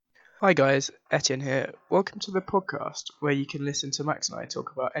Hi guys, Etienne here. Welcome to the podcast where you can listen to Max and I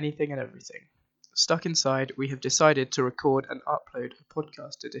talk about anything and everything. Stuck inside, we have decided to record and upload a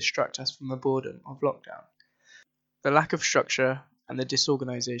podcast to distract us from the boredom of lockdown. The lack of structure and the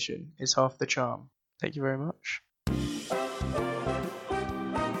disorganisation is half the charm. Thank you very much.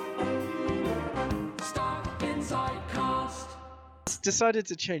 Decided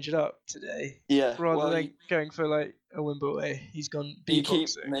to change it up today. Yeah, Rather than going for like a Wimble way, he's gone beatboxing. You keep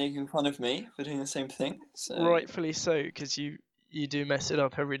making fun of me for doing the same thing. So. Rightfully so, because you do mess it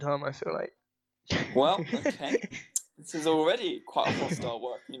up every time, I feel like. Well, okay. This is already quite a hostile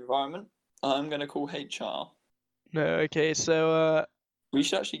working environment. I'm going to call HR. No, okay, so we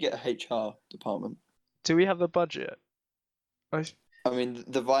should actually get a HR department. Do we have the budget? I mean,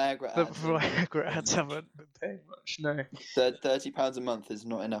 the Viagra ads haven't been paying much, no. £30 a month is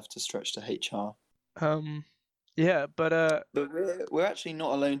not enough to stretch to HR. Yeah, but we're actually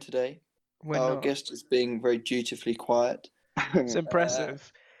not alone today. Our guest is being very dutifully quiet. It's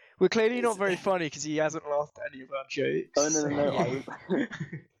impressive. We're clearly not very funny because he hasn't laughed at any of our jokes. Oh,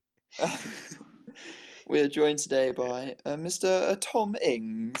 no. We are joined today by Mr. Tom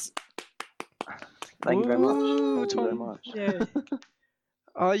Ings. Thank you very much. Thank you very much. Yeah.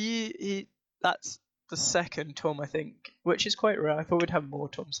 Are you? That's the second Tom, I think, which is quite rare. I thought we'd have more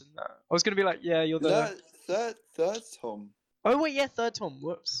Toms than that. I was gonna be like, yeah, you're the third Tom. Oh wait, yeah, third Tom.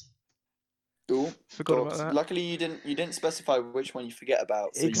 Whoops. Cool. Forgot about that. Luckily, you didn't specify which one you forget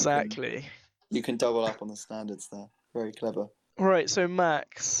about. So exactly. You can double up on the standards there. Very clever. Right. So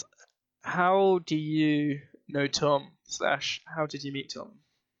Max, how do you know Tom? / how did you meet Tom?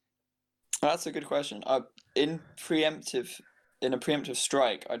 That's a good question. In a preemptive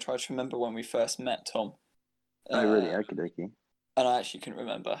strike, I tried to remember when we first met Tom. Oh, really? Okey-dokey. And I actually couldn't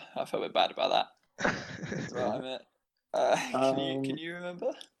remember. I felt a bit bad about that. Can you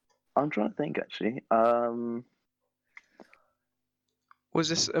remember? I'm trying to think, actually. Was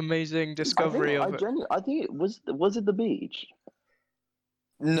this amazing discovery I think it was it the beach?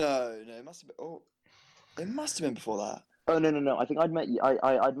 No, it must have been. Oh, it must have been before that. Oh no! I think I'd met you.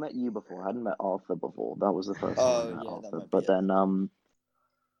 I'd met you before. I hadn't met Arthur before. That was the first time I met Arthur. But then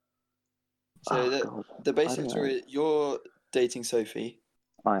So the basic story: you're dating Sophie.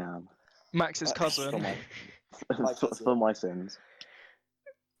 I am. Max's cousin. For my sins.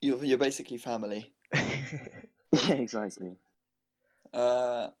 You're basically family. Yeah, exactly.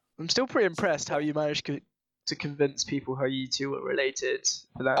 I'm still pretty impressed how you managed to convince people how you two were related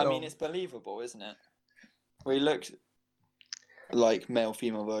for that long. I mean, it's believable, isn't it? We looked like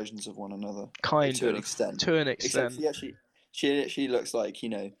male-female versions of one another. To an extent. Except she actually looks like,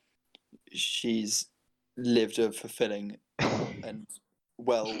 she's lived a fulfilling and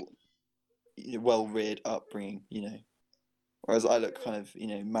well-reared upbringing, Whereas I look kind of,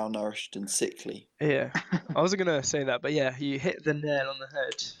 malnourished and sickly. Yeah, I wasn't going to say that, but yeah, you hit the nail on the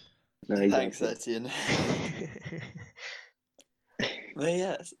head. No, exactly. Thanks, Etienne. But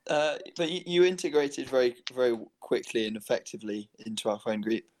yes, but you integrated very, very quickly and effectively into our friend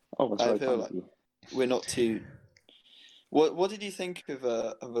group. Oh, I feel like we're not too. What did you think of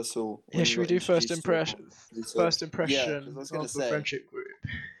us all? Yeah, should we do first impression? First impression I was going to of the friendship group.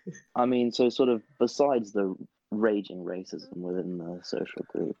 I mean, so sort of besides the raging racism within the social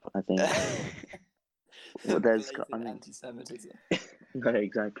group, I think there's anti-Semitism. No,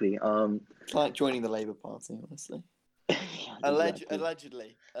 exactly. It's like joining the Labour Party, honestly.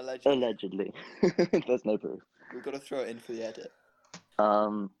 Allegedly. There's no proof. We've got to throw it in for the edit.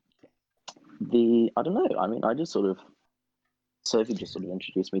 I don't know. I mean, Sophie just sort of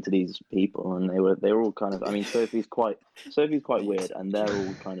introduced me to these people, and they were all kind of. I mean, Sophie's quite weird, and they're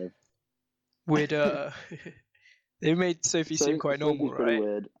all kind of weird. They made Sophie seem quite normal, Sophie's right? Pretty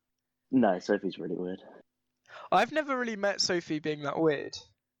weird. No, Sophie's really weird. I've never really met Sophie being that weird.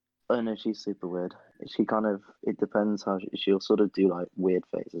 Oh no, she's super weird. She kind of, it depends how she'll sort of do like weird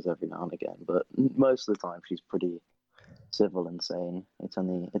phases every now and again, but most of the time she's pretty civil and sane. It's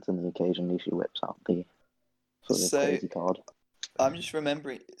only occasionally she whips out the sort of crazy card. I'm just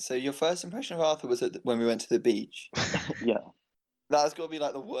remembering. So your first impression of Arthur was when we went to the beach. Yeah. That's got to be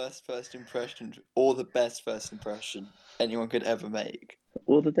like the worst first impression or the best first impression anyone could ever make.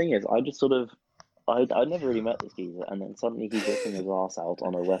 Well, the thing is, I just sort of. I'd never really met this geezer, and then suddenly he's whipping his ass out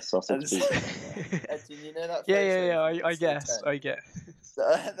on a West Sussex beach. Etienne, you know that? Yeah. I guess.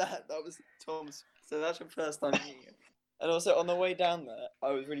 That was Tom's. So that's your first time meeting him. And also on the way down there,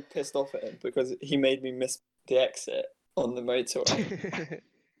 I was really pissed off at him because he made me miss the exit on the motorway.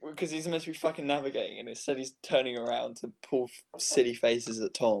 Because he's meant to be fucking navigating, and instead he's turning around to pull silly faces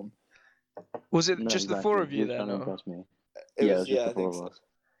at Tom. Was it just the four of you then? Impress me. It was just the four of us.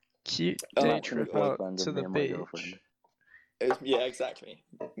 Cute Oh, day actually, trip boyfriend out and to me the and my beach. girlfriend. It was, yeah, exactly.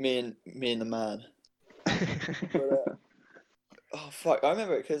 Me and the man. But, oh fuck! I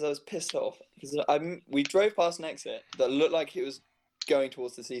remember it because I was pissed off because we drove past an exit that looked like it was going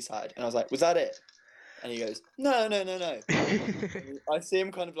towards the seaside, and I was like, "Was that it?" And he goes, "No, no, no, no." And I see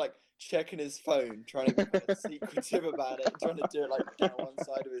him kind of like checking his phone, trying to be kind of secretive about it, trying to do it like down one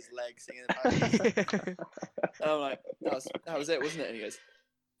side of his leg, singing the And I'm like, "That was it, wasn't it?" And he goes,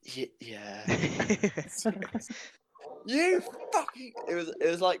 "Yeah." You fucking! It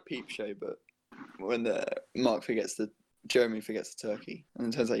was like Peep Show, but when Jeremy forgets the turkey,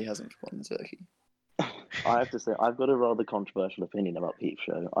 and it turns out he hasn't forgotten the turkey. I have to say, I've got a rather controversial opinion about Peep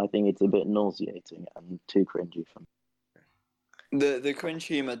Show. I think it's a bit nauseating and too cringy for me. The cringe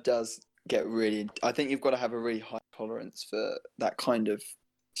humor does get really. I think you've got to have a really high tolerance for that kind of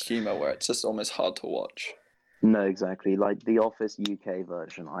humor where it's just almost hard to watch. No, exactly. Like the Office UK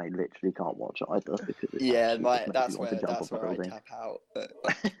version, I literally can't watch either because it actually just makes that's me want to jump off a where I building. tap out. But,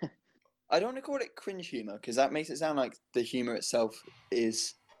 like, I don't want to call it cringe humor because that makes it sound like the humor itself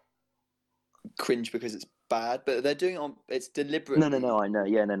is cringe because it's bad, but they're doing it on. It's deliberately. No. I know.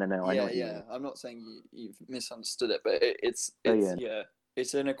 Yeah, no. I know what you Yeah. mean. I'm not saying you've misunderstood it, but it's yeah.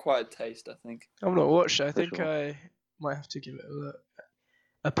 It's an acquired taste, I think. I've not watched it. I think sure. I might have to give it a look.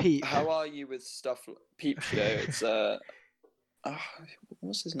 A peep. How are you with stuff like Peep Show? It's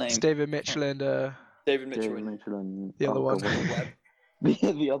what's his name? It's David Mitchell and David Mitchell David and Mitchell and the other one.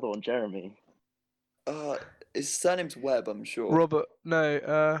 the other one, Jeremy. His surname's Webb, I'm sure. Robert.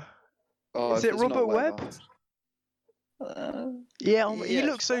 No. Is it Robert Webb? Yeah, he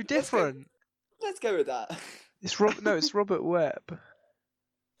looks so different. Let's go with that. It's it's Robert Webb.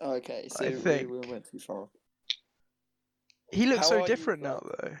 Okay, so I think. we went too far. He looks so different now,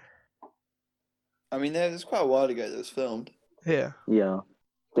 though. I mean, it was quite a while ago that it was filmed. Yeah. Yeah.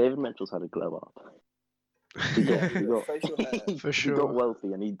 David Mitchell's had a glow up. He got facial hair. For sure. He got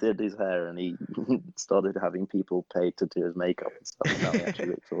wealthy and he did his hair and he started having people paid to do his makeup and stuff. Now he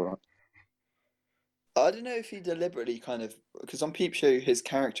actually looks alright. I don't know if he deliberately kind of, because on Peep Show his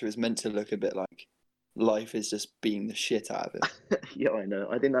character is meant to look a bit like life is just beating the shit out of him. Yeah, I know.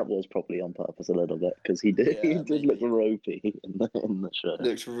 I think that was probably on purpose a little bit because he did look ropey in the show.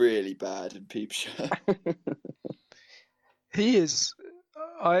 Looks really bad in Peep Show. He is.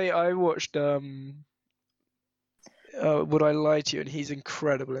 I watched Would I Lie to You, and he's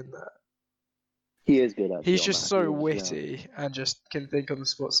incredible in that. He is good at. He's just so witty and just can think on the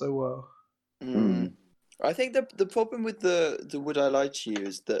spot so well. I think the problem with the Would I Lie to You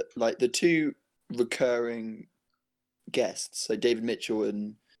is that like the two recurring guests, so David Mitchell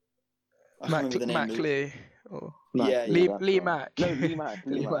and I can't remember the name. Mac Lee. Lee Mack. No, Lee Mack.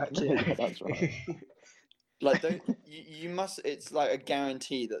 Lee Mack. Yeah, that's right. Like you must. It's like a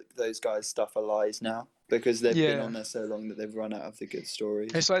guarantee that those guys' stuff are lies now because they've been on there so long that they've run out of the good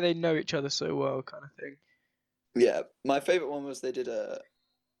stories. It's like they know each other so well, kind of thing. Yeah, my favorite one was they did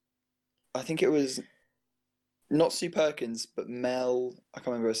I think it was not Sue Perkins, but Mel. I can't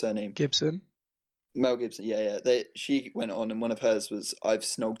remember her surname. Gibson. Mel Gibson. Yeah. She went on, and one of hers was "I've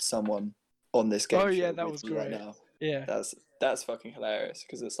snogged someone on this game." Oh yeah, that was great. Right now. Yeah, that's fucking hilarious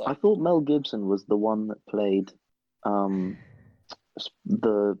because it's like I thought Mel Gibson was the one that played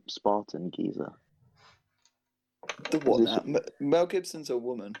the Spartan geezer. the what? Mel Gibson's a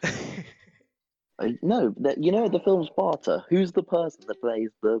woman. No, you know the film Sparta. Who's the person that plays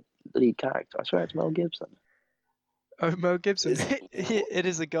the lead character? I swear it's Mel Gibson. Oh, Mel Gibson. It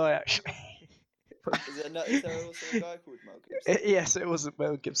is a guy actually. Is there also a guy called Mel Gibson? Yes, it wasn't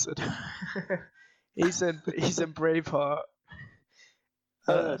Mel Gibson. he's in Braveheart.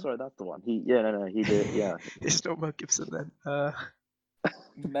 No, sorry, that's the one. He did. Yeah, it's not Mel Gibson then.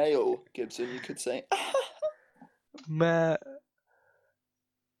 Male Gibson, you could say.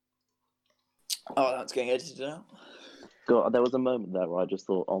 Oh, that's getting edited out. God, there was a moment there where I just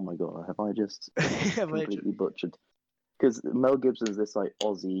thought, oh my god, have I just completely butchered? Because Mel Gibson's this like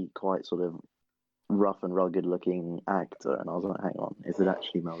Aussie, quite sort of rough and rugged looking actor, and I was like, hang on, is it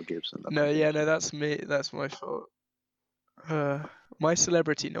actually Mel Gibson? No, that's me. That's my fault. My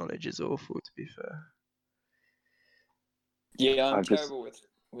celebrity knowledge is awful, to be fair. Yeah, I'm terrible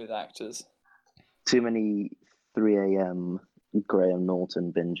with actors. Too many 3 a.m. Graham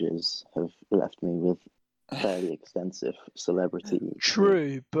Norton binges have left me with fairly extensive celebrity.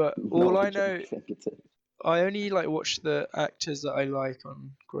 True, but all I know, I only watch the actors that I like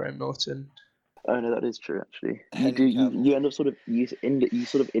on Graham Norton. Oh no, that is true. Actually, you end up you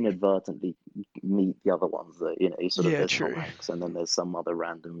sort of inadvertently meet the other ones that there's Tom Hanks, and then there's some other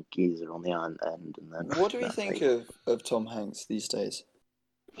random geezer on the end, and then. What do we think of Tom Hanks these days?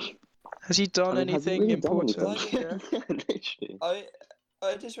 Has he done Has he anything really done important? anything? Yeah. Yeah, literally.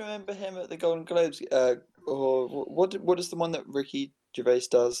 I just remember him at the Golden Globes, or what is the one that Ricky Gervais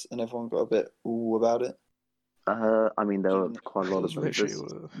does, and everyone got a bit ooh about it. I mean, there were Even- quite a lot It of was them. literally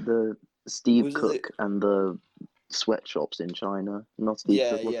all of- The Steve Was it Cook and the sweatshops in China. Not Steve Yeah,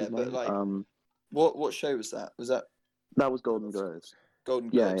 Cook, what's yeah, his but name? like, what show was that? Was that That was Golden Groves. Golden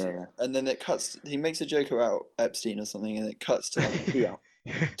Yeah, Globes? yeah, And then it cuts. He makes a joke about Epstein or something, and it cuts to like yeah.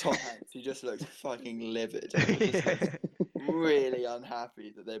 Tom Hanks. He just looks fucking livid. And he just looks really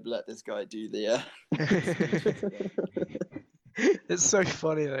unhappy that they've let this guy do the. It's so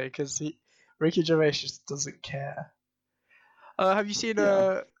funny though, because Ricky Gervais just doesn't care. Have you seen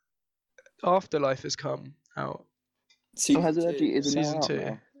Yeah. Afterlife has come out? Season has it 2. actually? Is it Season now out 2.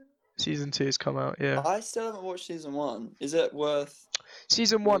 now? Season 2 has come out. Yeah. I still haven't watched season 1. Is it worth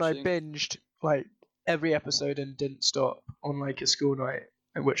Season 1 I watching? binged like every episode and didn't stop on like a school night,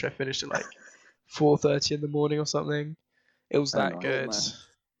 at which I finished at like 4:30 in the morning or something. It was Oh, that nice. good. man.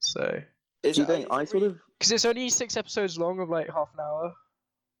 So Is Do you it, think is I it sort really- of? because it's only 6 episodes long of like half an hour,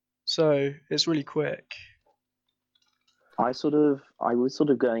 so it's really quick. I was sort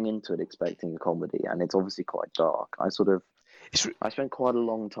of going into it expecting a comedy, and it's obviously quite dark. I spent quite a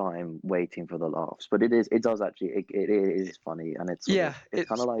long time waiting for the laughs, but it does actually, it is funny, and it's Yeah, it's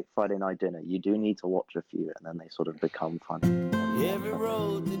kind of like Friday night dinner. You do need to watch a few, and then they sort of become funny. Every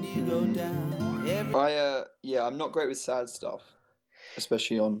road that you go down, I'm not great with sad stuff,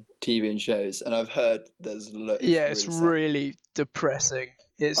 especially on TV and shows, and I've heard there's yeah, it's sad. really depressing.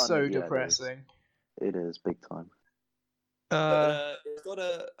 It's Oh, no, so yeah, it is. depressing. It is big time. It's got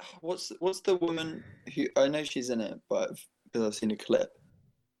a what's the woman who I know she's in it, but because I've seen a clip.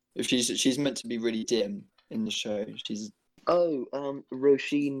 If she's meant to be really dim in the show. She's Oh,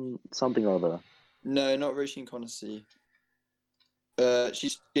 Roisin something or other. no, not Roisin Conacy.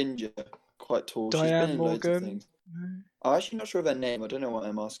 She's ginger, quite tall. She's Diane been in loads of Morgan. things. I'm actually not sure of her name. I don't know why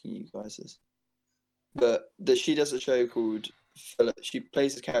I'm asking you guys this. But she does a show called she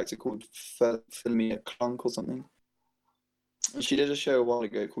plays a character called Philomena Clunk or something. And she did a show a while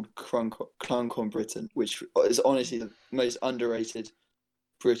ago called Clunk on Britain, which is honestly the most underrated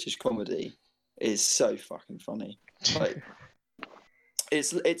British comedy. It is so fucking funny. Like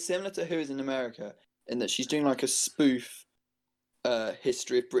it's similar to Who Is in America in that she's doing like a spoof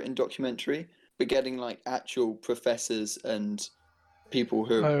history of Britain documentary, but getting like actual professors and people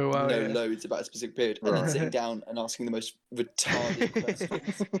who know loads about a specific period, and then sitting down and asking the most retarded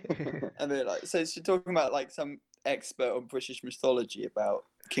questions. And they're like, so she's talking about like some expert on British mythology about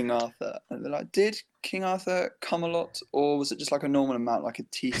King Arthur, and they're like, did King Arthur come a lot, or was it just like a normal amount, like a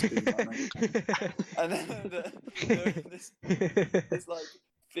teaspoon? And then this like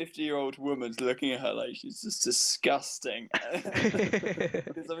 50-year-old woman's looking at her like she's just disgusting.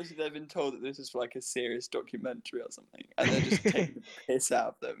 Because obviously they've been told that this is like a serious documentary or something, and they're just taking the piss out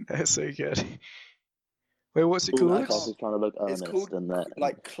of them. That's so good. Wait, what's it All called? the guys are trying to look It's earnest, called and that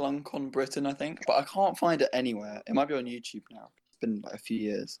like Clunk on Britain, I think, but I can't find it anywhere. It might be on YouTube now. It's been like a few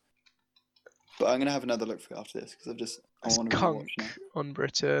years. But I'm gonna have another look for it after this because I It's want to Kunk rewatch now. on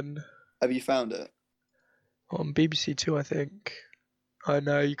Britain. Have you found it? On BBC Two, I think. Oh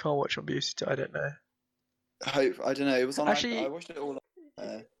no, you can't watch on BBC Two. I don't know. I don't know. It was on. Actually- I watched it all on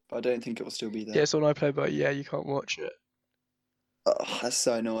there, but I don't think it will still be there. Yeah, it's on iPlayer, but yeah, you can't watch it. Oh, that's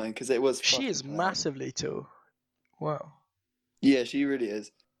so annoying because it was. She fucking is hilarious. massively tall. Wow. Yeah, she really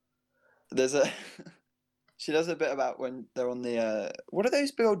is. There's a. She does a bit about when they're on the. What are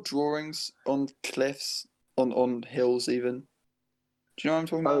those big old drawings on cliffs, on hills even? Do you know what I'm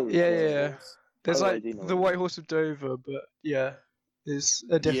talking about? Oh, Yeah. There's Oh, I like do know the what White you Horse of Dover, but yeah, it's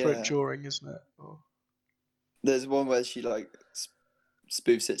a different Yeah. drawing, isn't it? Oh. There's one where she like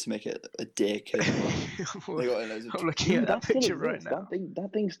spoofs it to make it a dick, and they got loads of. I'm looking at that still picture right exists. now.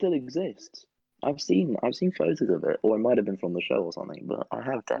 That thing still exists. I've seen photos of it, or it might have been from the show or something. But I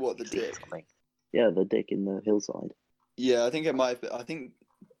have definitely What, the seen dick? something. Yeah, the dick in the hillside. Yeah, I think it might have been. I think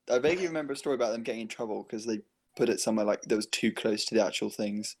I vaguely remember a story about them getting in trouble because they put it somewhere like that was too close to the actual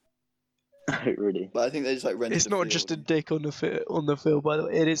things. Really? But I think they just like rented. It's not just a dick on the field, by the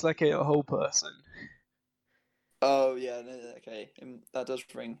way. It is like a whole person. Oh yeah, no, okay, that does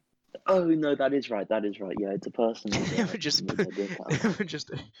ring. Oh no, that is right. Yeah, it's a person. They were just, with a dick out. they were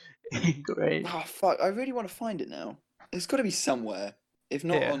just great. Oh fuck! I really want to find it now. It's got to be somewhere. If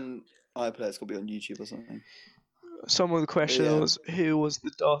not Yeah. on iPlayer, it's got to be on YouTube or something. Some of the question Yeah. was, who was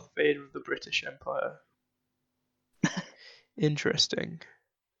the Darth Vader of the British Empire? Interesting.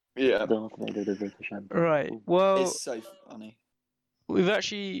 Yeah, Darth Vader, the British Empire. Right. Well, it's so funny. we've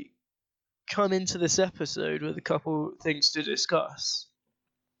actually come into this episode with a couple things to discuss.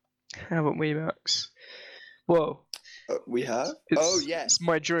 haven't we, Max? Well, We have? Yes. It's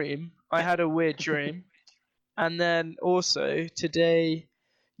my dream. I had a weird dream. And then also today,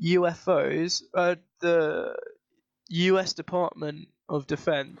 UFOs, the US Department of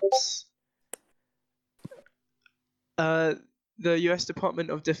Defense, the US Department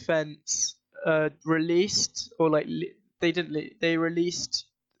of Defense released, or like they released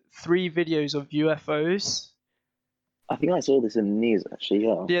 3 videos of UFOs. I think I saw this in the news actually.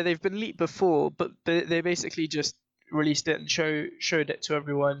 Yeah. Yeah, they've been leaked before, but they basically just released it and showed it to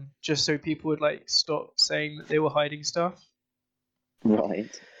everyone, just so people would like stop saying that they were hiding stuff.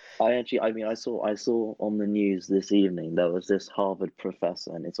 Right. I saw on the news this evening there was this Harvard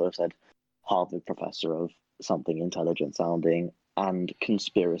professor, and it sort of said Harvard professor of something intelligent sounding and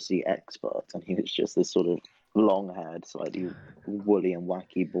conspiracy expert, and he was just this sort of long-haired, slightly woolly and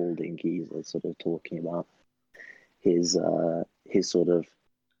wacky balding geezer, sort of talking about his sort of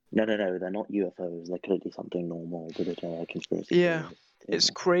no, they're not UFOs. They're clearly something normal, but they're conspiracy. Yeah, it's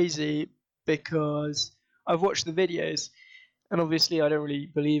crazy because I've watched the videos, and obviously I don't really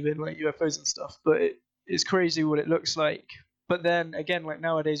believe in like UFOs and stuff, but it's crazy what it looks like. But then again, like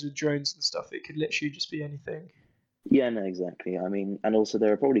nowadays with drones and stuff, it could literally just be anything. Yeah, no, exactly. I mean, and also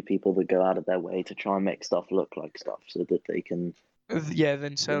there are probably people that go out of their way to try and make stuff look like stuff so that they can. Yeah,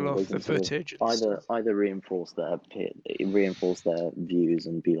 then sell off the footage. Either reinforce their views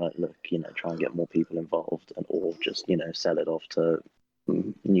and be like, look, try and get more people involved, and or just sell it off to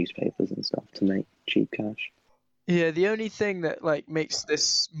newspapers and stuff to make cheap cash. Yeah, the only thing that like makes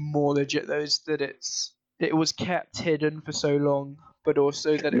this more legit though is that it was kept hidden for so long, but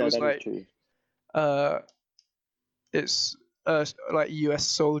also that it was like it's like US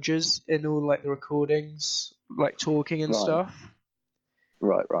soldiers in all like the recordings, like talking and stuff.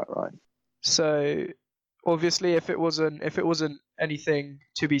 Right. So obviously, if it wasn't anything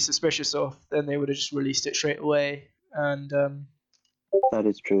to be suspicious of, then they would have just released it straight away, and that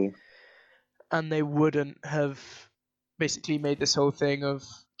is true. And they wouldn't have basically made this whole thing of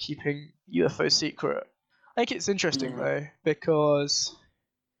keeping UFO secret. I think it's interesting though, because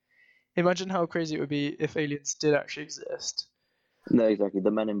imagine how crazy it would be if aliens did actually exist. No, exactly.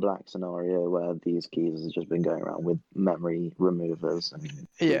 The Men in Black scenario where these geezers have just been going around with memory removers and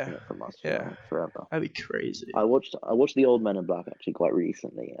keeping it from us forever. That'd be crazy. I watched the old Men in Black actually quite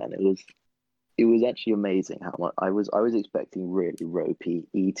recently, and it was actually amazing how much I was expecting really ropey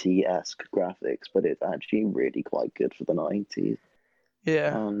ET-esque graphics, but it's actually really quite good for the 90s.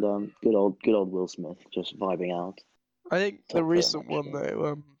 Yeah. And good old Will Smith just vibing out. I think the recent one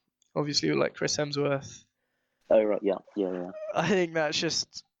though, obviously with like Chris Hemsworth. Oh right, yeah. I think that's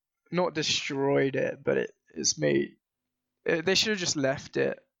just not destroyed it, but it's made. They should have just left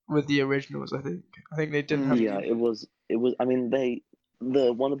it with the originals. I think they didn't have. Yeah, it was. I mean, I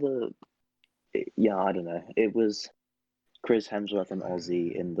don't know. It was Chris Hemsworth and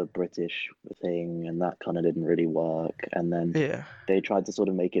Ozzy in the British thing, and that kind of didn't really work. And then they tried to sort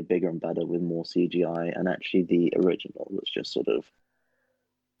of make it bigger and better with more CGI, and actually the original was just sort of,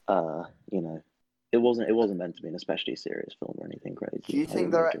 it wasn't meant to be an especially serious film or anything crazy. Do you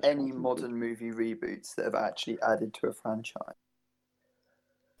think there are any modern movie reboots that have actually added to a franchise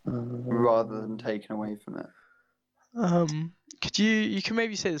rather than taken away from it? Could you can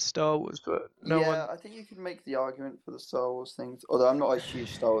maybe say the Star Wars, but I think you could make the argument for the Star Wars things. Although I'm not a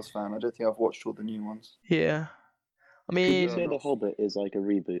huge Star Wars fan, I don't think I've watched all the new ones. Yeah, I mean, could you say The Hobbit is like a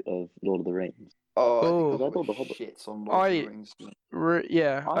reboot of Lord of the Rings? I thought The Hobbit shits on Lord of the Rings.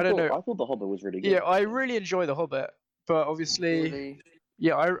 I don't know. I thought The Hobbit was really good. Yeah, I really enjoy The Hobbit, but obviously,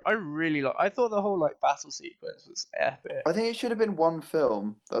 I really like. I thought the whole like battle sequence was epic. I think it should have been one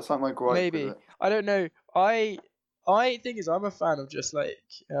film. That's like my gripe. Maybe with it. I don't know. I think I'm a fan of just like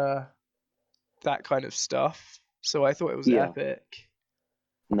that kind of stuff. So I thought it was epic.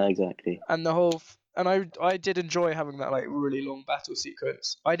 No, exactly. And the whole. And I did enjoy having that like really long battle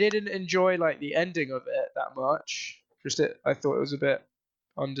sequence. I didn't enjoy like the ending of it that much. I thought it was a bit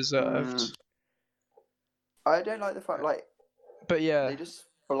undeserved. I don't like the fact but they just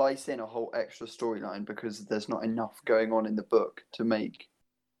splice in a whole extra storyline because there's not enough going on in the book to make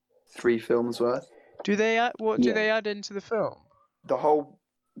 3 films worth. Do they add do they add into the film?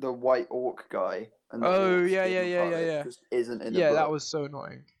 The white orc guy. And yeah. Just isn't in the book. Yeah, that was so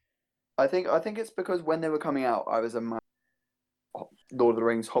annoying. I think it's because when they were coming out, I was a Lord of the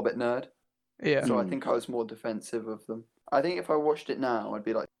Rings Hobbit nerd. Yeah. So I think I was more defensive of them. I think if I watched it now, I'd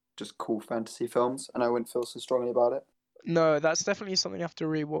be like, just cool fantasy films, and I wouldn't feel so strongly about it. No, that's definitely something I have to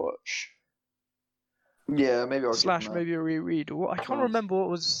rewatch. Yeah, maybe I'll maybe a reread. I can't remember what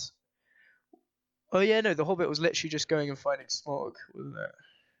was. Oh yeah, no, The Hobbit was literally just going and finding Smaug, wasn't it?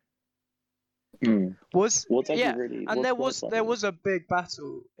 Was What's actually yeah, really and what's quite there funny. was a big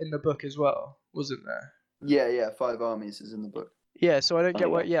battle in the book as well, wasn't there? Yeah, 5 armies is in the book. Yeah, so I don't get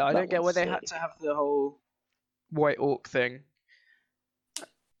why. yeah, Yeah, I that don't get why one's they had sick. to have the whole White Orc thing,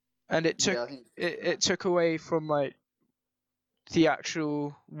 and it took Yeah, I think it took away from like the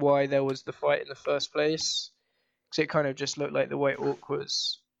actual why there was the fight in the first place, because it kind of just looked like the White Orc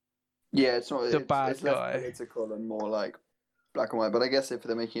was it's not. the bad It's less guy. political and more like black and white. But I guess if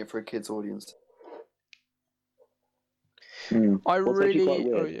they're making it for a kids' audience, I What's actually quite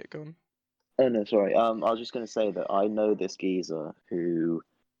really. Oh weird. yeah, go on. Oh no, sorry. I was just gonna say that I know this geezer who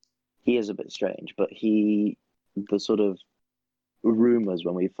he is a bit strange, but the sort of rumors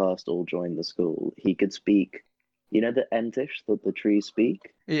when we first all joined the school, he could speak. You know the Entish that the trees speak.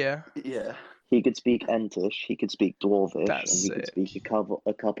 Yeah, yeah. He could speak Entish. He could speak Dwarvish, That's and he could sick. speak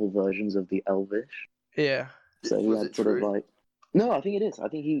a couple versions of the Elvish. yeah. So he Was had it sort true? of like. No, I think it is. I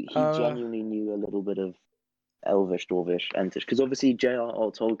think he genuinely knew a little bit of Elvish, Dwarvish, Entish, because obviously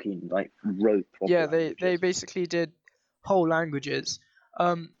J.R.R. Tolkien like wrote proper Yeah, they languages. basically did whole languages.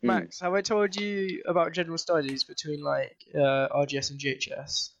 Max, have I told you about general studies between like RGS and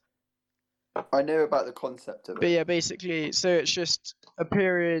GHS? I know about the concept of But it. yeah, basically, so it's just a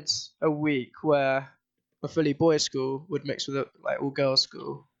period a week where a fully boys' school would mix with a like all girls'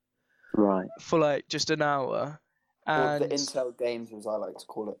 school Right. for like just an hour, Or the and Intel Games, as I like to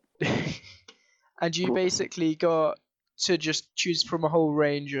call it. and you basically got to just choose from a whole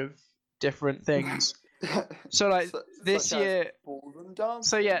range of different things. So like this such year, as ballroom dancing.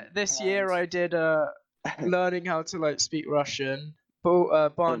 so yeah, this year and- I did learning how to like speak Russian,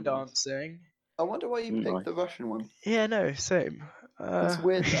 barn nice. dancing. I wonder why you picked Nice. the Russian one. Yeah, no, same. That's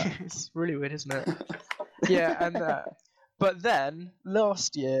weird, that. It's really weird, isn't it? Yeah, and but then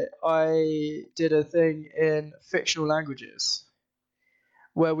last year I did a thing in fictional languages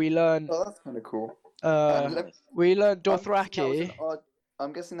where we learned Oh, that's kind of cool. Nice. we learned I'm guessing that was Dothraki.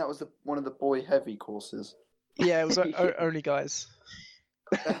 I'm guessing that was one of the boy heavy courses. Yeah, it was Yeah. only guys.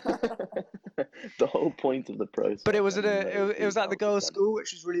 The whole point of the process. But it was and it was at the girls' school,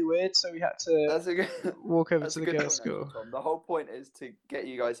 which was really weird. So we had to That's a good. walk over That's to a the good girls' point, actually, school. Tom. The whole point is to get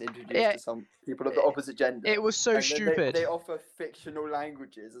you guys introduced Yeah. to some people of the opposite gender. It was so and then stupid. They offer fictional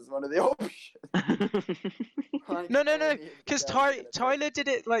languages as one of the options. Like, No, any of the because girls are gonna Tyler did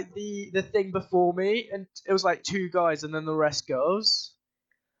it like the thing before me, and it was like 2 guys and then the rest girls.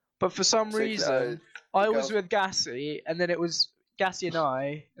 But for some So, reason, the I was girls- with Gassy, and then it was Gassy and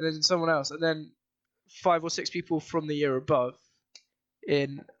I, and then someone else, and then 5 or 6 people from the year above,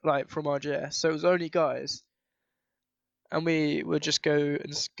 in like from RJS. So it was only guys, and we would just go to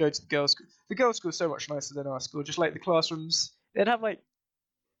the girls' school. The girls' school is so much nicer than our school. Just like the classrooms, they'd have like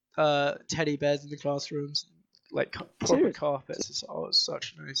teddy bears in the classrooms, like proper Seriously? carpets. It's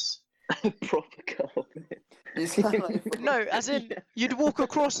such nice. Proper carpet. You sound like- No, as in Yeah. you'd walk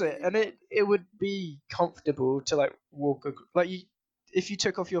across it, and it would be comfortable to like walk like you. If you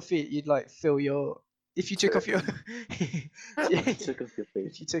took off your feet, you'd like feel your. If you took off your. Took off your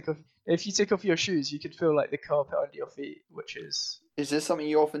feet. If you took off your shoes, you could feel like the carpet under your feet, which is. Is this something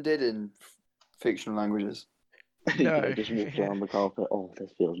you often did in fictional languages? No. Yeah, just walked around the carpet. Oh,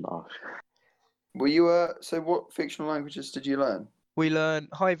 this feels nice. Were you so what fictional languages did you learn? We learn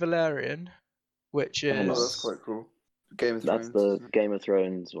High Valerian, which is. Oh, Oh, nice. that's quite cool. Game of That's Thrones. the Game of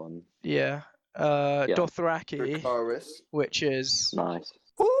Thrones one. Yeah. Yeah. Dothraki, Dracarys. which is. Nice.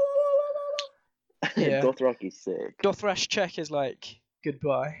 Yeah. Dothraki's sick. Dothrash Czech is like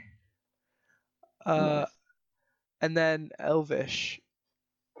goodbye. Nice. And then Elvish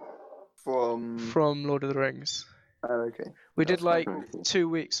From. from Lord of the Rings. Oh, okay. We That's did like quite cool. 2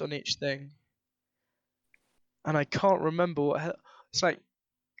 weeks on each thing, and I can't remember what it's like.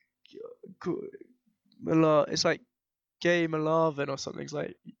 It's like Gay Malavan or something. It's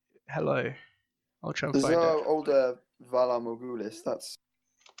like hello. I'll try and There's find our it. older Valar Morghulis. That's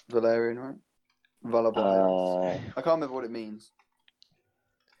Valerian, right? Valar Morghulis. I can't remember what it means,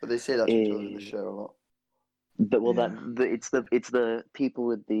 but they say that to each other in the show a lot. It's the people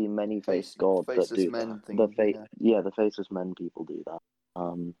with the many-faced god that Faceless do men that. thing, The faceless men people do that.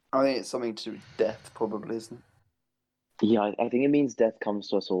 I think it's something to do with death, probably, isn't it? Yeah, I think it means death comes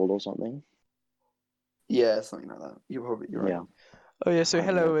to us all or something. Yeah, something like that. You're right. Yeah. Oh yeah, so I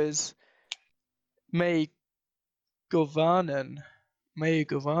don't hello know. is May Govanen. May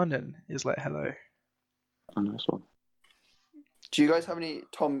Govanen is like hello. A nice one. Do you guys have any?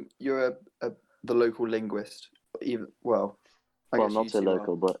 Tom, you're the local linguist. Even well, I Well, guess not you so two are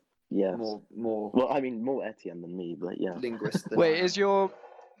local, but yeah. more Well, I mean, more Etienne than me, but yeah. linguist. Than Wait, I am. is your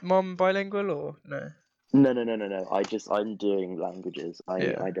mum bilingual or no? No. I'm doing languages.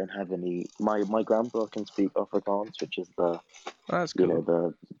 Yeah. I don't have any. My grandpa can speak Afrikaans, which is the That's you cool. know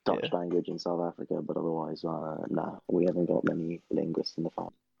the Dutch Yeah. language in South Africa. But otherwise, no, we haven't got many linguists in the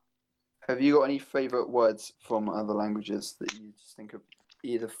family. Have you got any favourite words from other languages that you just think of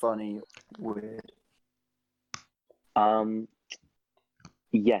either funny or weird?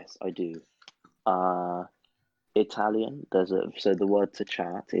 Yes, I do. Italian. So the word to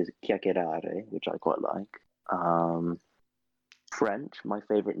chat is chiacchierare, which I quite like. French. My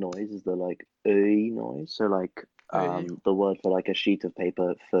favorite noise is the like noise. So like the word for like a sheet of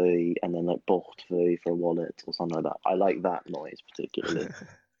paper, feuille, and then like portefeuille for a wallet or something like that. I like that noise particularly.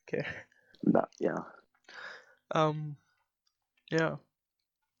 Okay. That yeah. Yeah.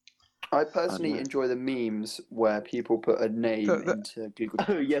 I personally know. enjoy the memes where people put a name The- into Google.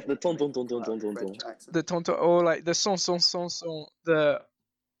 Oh yes, the ton. French accent. The tonto, or like the son,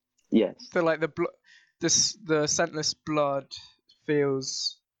 Yes. the like the scentless blood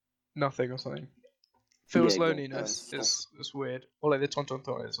feels nothing or something. Feels Yeah, exactly. loneliness. It's weird. Or like the tonton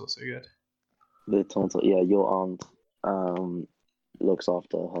is also good. The tonto. Yeah, your aunt looks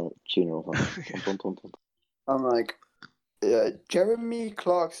after her funeral. Ton. I'm like, Jeremy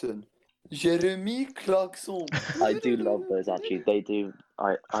Clarkson. Jeremy Clarkson. I do love those actually. They do.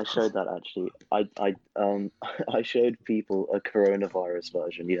 I showed that actually. I showed people a coronavirus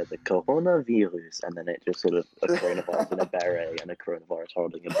version. You know, the coronavirus, and then it just sort of a coronavirus in a beret and a coronavirus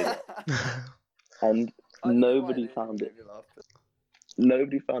holding a big. And nobody found it.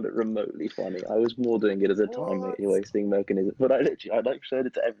 Nobody found it remotely funny. I was more doing it as a time wasting mechanism. But I like showed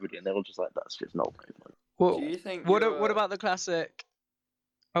it to everybody, and they were just like, "That's just not very funny." Well, Do you think what about the classic?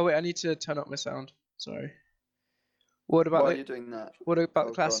 Oh wait, I need to turn up my sound. Sorry. What about While you're doing that? What about the Oh, go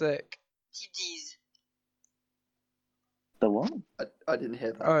on. classic? The what? I didn't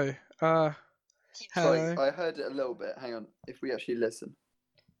hear that. Oh, hello. Sorry, I heard it a little bit. Hang on, if we actually listen.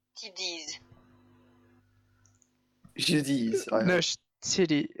 Jeudis. No, it's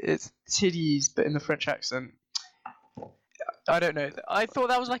titties, but in the French accent. I don't know. I thought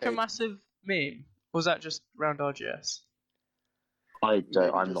that was like a Okay. massive meme. Was that just round RGS? I'm Maybe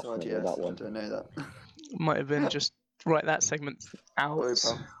not just familiar with RGS, that one. I don't know that. Might have been just write that segment out.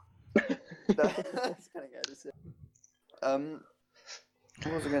 Sorry, pal. That's gonna get us in.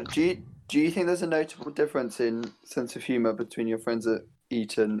 What was I going? Do you think there's a notable difference in sense of humour between your friends at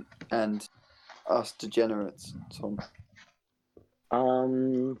Eton and us degenerates, Tom?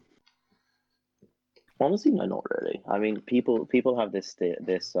 Honestly, no, not really. I mean, people have this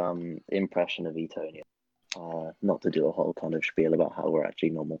impression of Etonia. Not to do a whole kind of spiel about how we're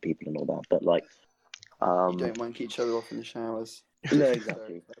actually normal people and all that, but like, You don't wank each other off in the showers. no,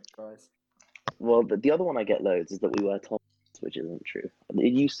 exactly. Guys. Well, the other one I get loads is that we wear tops, which isn't true.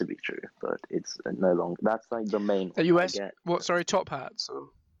 It used to be true, but it's no longer. That's like the main. The US. I get. What? Sorry, top hats. Or...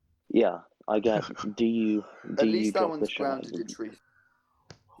 Yeah, I get. Do you? At least that drop one's the grounded in showers? truth.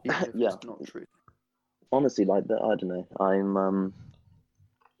 Even if Yeah. it's not true. Honestly, like that, I don't know.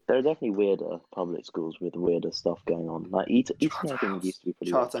 There are definitely weirder public schools with weirder stuff going on. Like Eton, I think used to be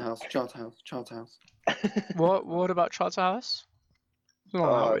pretty. Charterhouse. What about Charterhouse? They're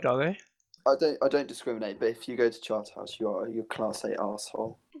not that weird, are they? I don't discriminate, but if you go to Charterhouse, you're class A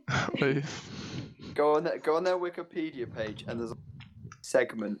arsehole. Go on their Wikipedia page, and there's a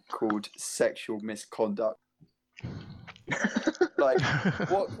segment called sexual misconduct. Like,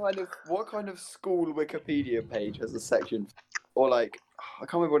 what kind of school Wikipedia page has a section, or like, I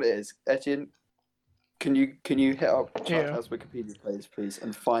can't remember what it is. Etienne, can you hit up Charterhouse Wikipedia page, please,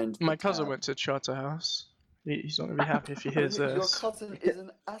 and find. My cousin went to Charterhouse. He's not gonna be happy if he hears this. Your cousin is an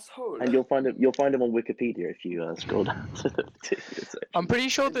asshole. And you'll find him on Wikipedia if you scroll down to the particular section. I'm pretty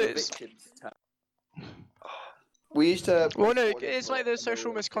sure that it's. We used to. Well, no, it's like the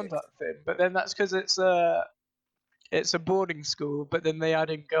social misconduct thing, but then that's because it's a boarding school, but then they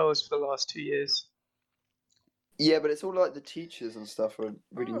add in girls for the last 2 years. Yeah, but it's all like the teachers and stuff are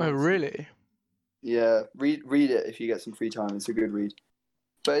really. Oh, really? Yeah, read it if you get some free time. It's a good read.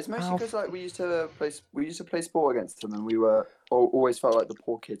 But it's mostly because like we used to play sport against them, and we were always felt like the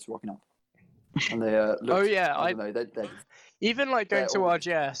poor kids rocking up. And they looked, oh yeah, I don't know. They even like going to always...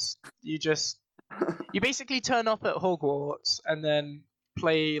 RGS, you basically turn up at Hogwarts and then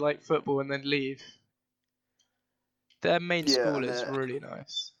play like football and then leave. Their main school is really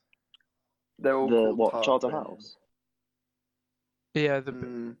nice. They're all Charterhouse? Yeah,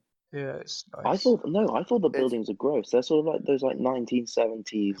 yeah, it's nice. I thought the buildings are gross. They're sort of like those like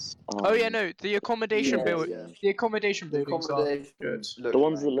 1970s. Oh yeah, no, the accommodation the accommodation buildings are good. The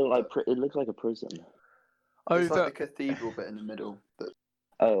ones that look like it looks like a prison. Oh, it's like the cathedral bit in the middle.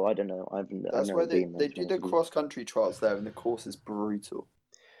 Oh, I don't know. I've That's never where they been there. do the cross country trials there, and the course is brutal.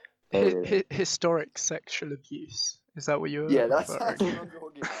 Oh, really? Historic sexual abuse. Is that what you were Yeah, that's referring? what I'm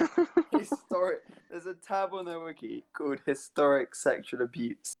talking about. Historic. There's a tab on their wiki called "Historic Sexual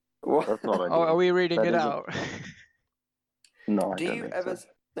Abuse." What? That's not Oh, ideal. are we reading That it is out? No, I Do don't you think ever so.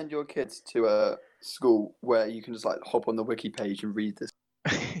 send your kids to a school where you can just like hop on the wiki page and read this?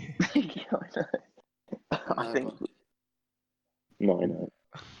 Yeah, I know. I Mad think. one. No, I know.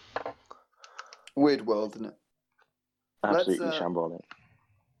 Weird world, isn't it? Absolutely Let's, shambolic.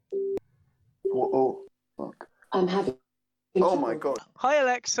 Oh, fuck. I'm having Oh my god. Hi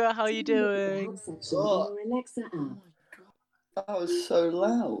Alexa, how you doing? Help section in your Alexa app. Oh my god. That was so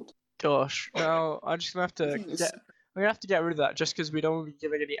loud. Gosh, now I'm just gonna have to Isn't this- get. I'm gonna have to get rid of that just because we don't want to be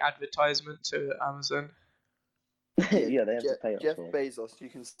giving any advertisement to Amazon. Yeah, they have to pay us Jeff for it. Bezos, you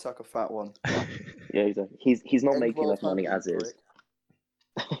can suck a fat one. Yeah, exactly. He's not End making world enough money hunger, as is.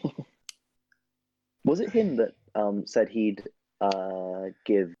 prick. Was it him that said he'd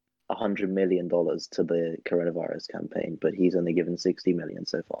give $100 million to the coronavirus campaign, but he's only given 60 million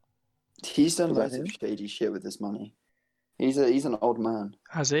so far? He's done Was that loads of him? shady shit with this money. He's an old man.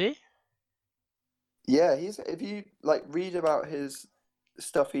 Has he? Yeah, if you like read about his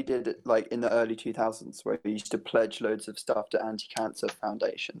stuff he did like in the early 2000s, where he used to pledge loads of stuff to anti-cancer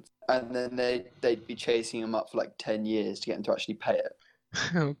foundations, and then they'd be chasing him up for like 10 years to get him to actually pay it.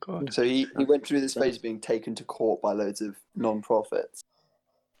 Oh god. So he went through this phase of being taken to court by loads of non-profits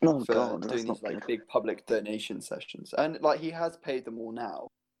Oh for God, that's doing not these like good. big public donation sessions, and like he has paid them all now,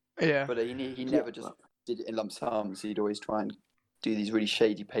 Yeah. but he never just did it in lump sums. He'd always try and do these really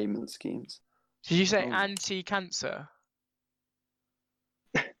shady payment schemes. Did you say Oh. anti-cancer?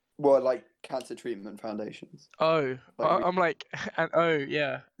 Well, like cancer treatment foundations. Oh, Like, I'm like, and oh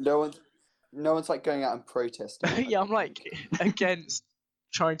yeah, No one's like going out and protesting. yeah. I'm like against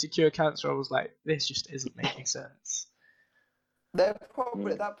trying to cure cancer. I was like, this just isn't making sense. That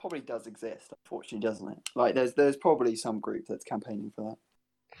probably does exist, unfortunately, doesn't it? Like there's probably some group that's campaigning for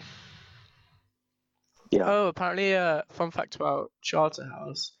that. Yeah. Oh, apparently, fun fact about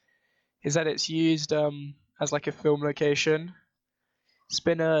Charterhouse is that it's used as like a film location. It's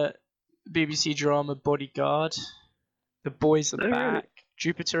been a BBC drama Bodyguard. The Boys Are Oh, really? Back.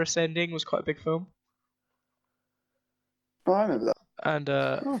 Jupiter Ascending was quite a big film. Oh, I remember that.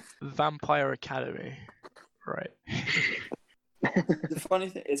 And Vampire Academy. Right. The funny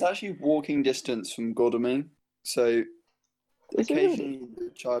thing, it's actually walking distance from Godalming, so Is it really? occasionally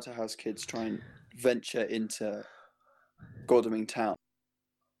the Charterhouse kids try and venture into Godalming town,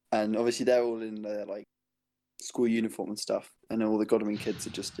 and obviously they're all in their like school uniform and stuff, and all the Godalming kids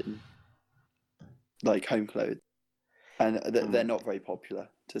are just in like home clothes, and they're not very popular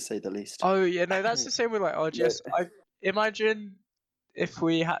to say the least. Oh yeah, no, that's the same with like RGS. I imagine if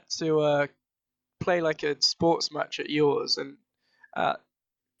we had to play like a sports match at yours and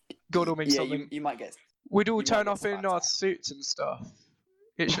Godalming Yeah, something, you might get. we'd all you might turn get up in spat our at. suits and stuff.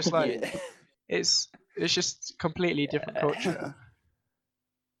 It's just like Yeah. it's just completely different culture.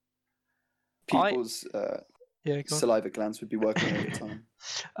 People's Yeah, go on. saliva glands would be working overtime.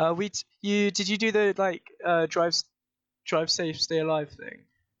 Did you do the like drive safe stay alive thing?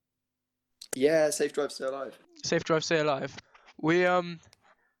 Yeah, safe drive, stay alive. Safe drive stay alive. We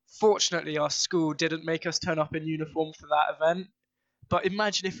fortunately our school didn't make us turn up in uniform for that event. But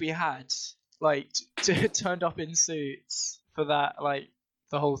imagine if we had like turned up in suits for that, like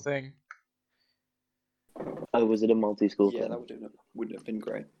the whole thing. Oh, was it a multi-school Yeah, thing? that wouldn't have been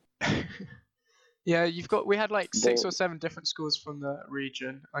great. Yeah, we had like 6 Well- or 7 different schools from the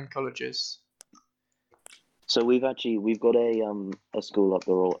region and colleges. So we've got a school up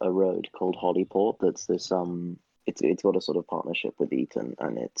a road called Hollyport. That's this it's got a sort of partnership with Eton,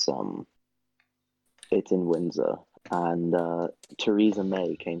 and it's in Windsor. And Theresa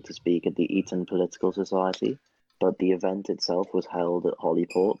May came to speak at the Eton Political Society, but the event itself was held at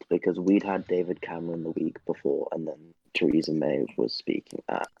Hollyport because we'd had David Cameron the week before, and then Theresa May was speaking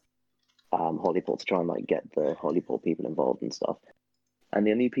at Hollyport to try and like get the Hollyport people involved and stuff. And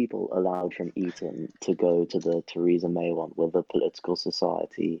the only people allowed from Eton to go to the Theresa May one were the political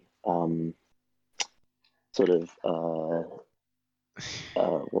society, what do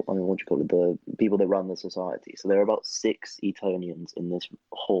you call it? The people that run the society. So there are about 6 Etonians in this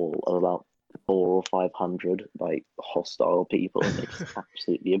hall of about 400 or 500 like hostile people, and they just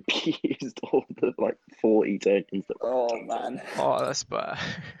absolutely abused all the like 4 Etonians that were Oh man. Oh, that's bad.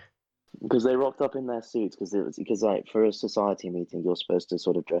 because they rocked up in their suits because like for a society meeting you're supposed to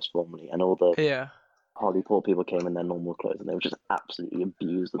sort of dress formally, and all the Yeah. Hardyport people came in their normal clothes and they were just absolutely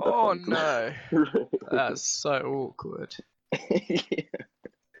abused at the Oh front. no, that's so awkward. Yeah.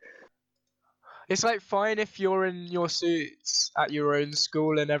 It's like fine if you're in your suits at your own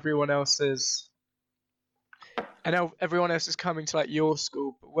school and everyone else is coming to like your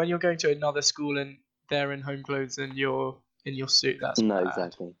school, but when you're going to another school and they're in home clothes and you're in your suit, that's No, bad.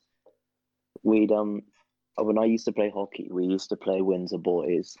 exactly. We'd when I used to play hockey, we used to play Windsor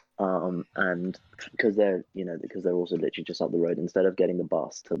boys, and because they're also literally just up the road. Instead of getting the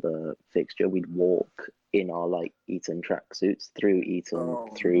bus to the fixture, we'd walk in our like Eton tracksuits through Eton,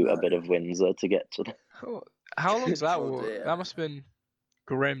 through a bit of Windsor to get to the. Oh, how long's that Oh, walk? dear. That must have been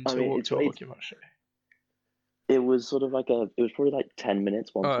grim I to mean, walk it's to a right- hockey match. It was sort of it was probably like 10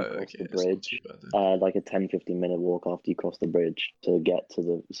 minutes once you crossed the It's not bridge. too bad then. Like a 10-15 minute walk after you cross the bridge to get to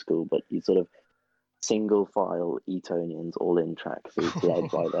the school, but you sort of single file Etonians all in tracksuits led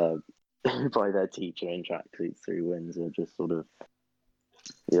by by their teacher in tracksuits through Windsor, just sort of,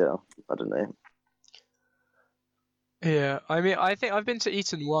 yeah, I don't know. Yeah, I mean, I think I've been to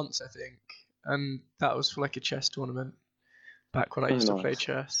Eton once, I think, and that was for like a chess tournament back when I Oh, used to play nice.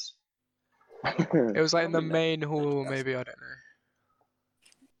 chess. It was like in the Probably main hall, maybe, I don't know.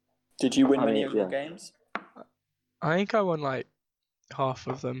 Did you win I many mean, of your yeah. games? I think I won like half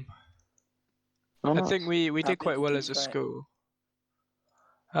of them. Oh, I think we How did quite big well do as you a train? school.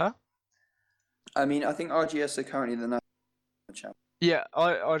 Huh? I mean, I think RGS are currently the national champ. Yeah,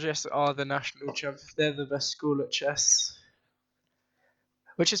 RGS are the national champs. They're the best school at chess,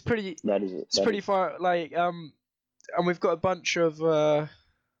 which is pretty. that is it. It's pretty far. Like and we've got a bunch of.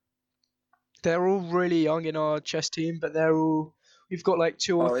 They're all really young in our chess team, but they're all. We've got like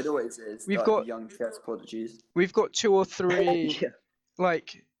two or. Oh, it always is. We've like got- the young chess prodigies. We've got 2 or 3 Yeah,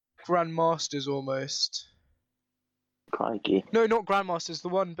 like grandmasters almost. crikey. No, not grandmasters. The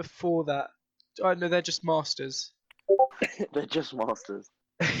one before that. No, they're just masters. They're just masters.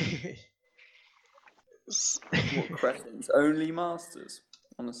 What cretins? Only masters.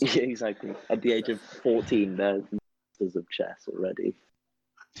 Honestly. Yeah, exactly. At the age of 14, they're masters of chess already.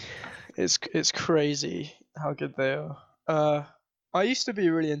 It's crazy how good they are. I used to be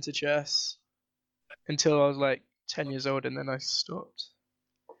really into chess until I was like 10 years old, and then I stopped.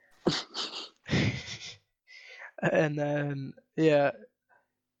 And then yeah, it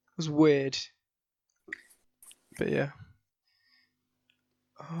was weird. But yeah.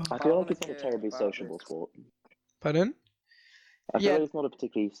 Oh, I feel I like it's wanna not a hear terribly about sociable this. sport. pardon? I feel Yeah. like it's not a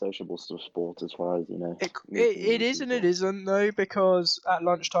particularly sociable sort of sport as far as, you know. It meeting is and it people. isn't though, because at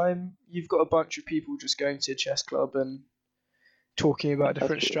lunchtime you've got a bunch of people just going to a chess club and talking about That's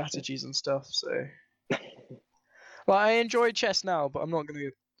different true, actually. strategies and stuff. So, like, I enjoy chess now, but I'm not gonna.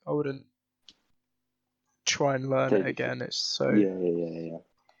 I wouldn't try and learn it Take it- again. It's so. Yeah.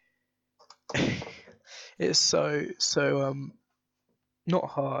 It's so not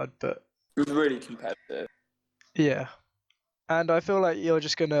hard, but It was really competitive. yeah. And I feel like you're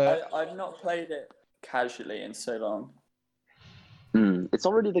just gonna. I've not played it casually in so long. It's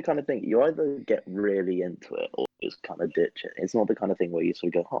not really the kind of thing you either get really into it or just kind of ditch it. It's not the kind of thing where you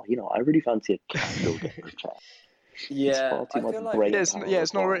sort of go, oh, you know, I really fancy a casual game of chess. Yeah, far too I much feel like brain It's power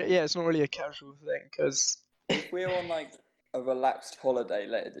it's not required. really it's not really a casual thing because if we're on like a relaxed holiday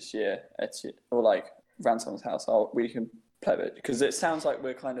later this year, or like around someone's house, we can play it because it sounds like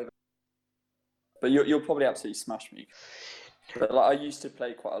we're kind of. But you'll probably absolutely smash me. But like I used to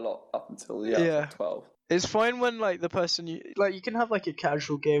play quite a lot up until the age Yeah. of 12. it's fine when like the person you can have like a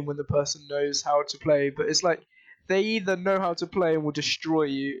casual game when the person knows how to play, but it's like they either know how to play and will destroy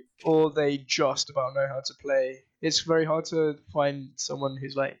you, or they just about know how to play. It's very hard to find someone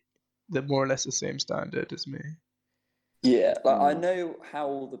who's like the more or less the same standard as me. Yeah, like I know how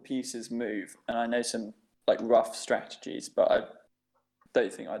all the pieces move, and I know some like rough strategies, but I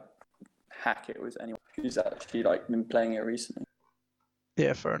don't think I'd hack it with anyone who's actually like been playing it recently.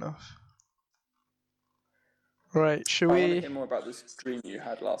 Yeah, fair enough. Right, should I want to we? hear more about this dream you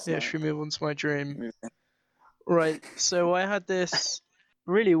had last Yeah, night. should we move on to my dream? Move on. Right, so I had this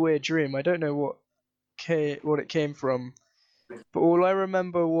really weird dream. I don't know what it came from, but all I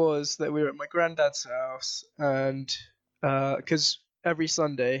remember was that we were at my granddad's house, and because every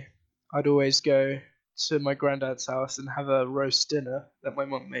Sunday I'd always go to my granddad's house and have a roast dinner that my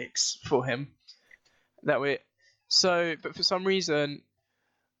mum makes for him. But for some reason,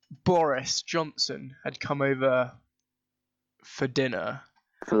 Boris Johnson had come over for dinner.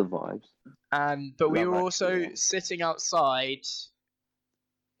 For the vibes. But we Love were also Actually, yeah. sitting outside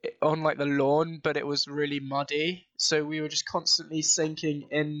on like the lawn, but it was really muddy, so we were just constantly sinking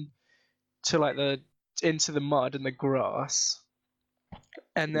into the mud and the grass.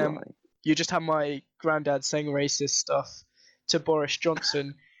 And then Right. you just have my granddad saying racist stuff to Boris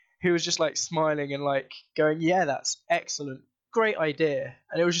Johnson, who was just like smiling and like going, "Yeah, that's excellent, great idea,"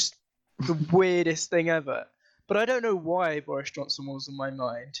 and it was just the weirdest thing ever. But I don't know why Boris Johnson was in my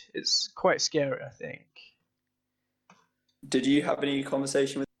mind. It's quite scary, I think. Did you have any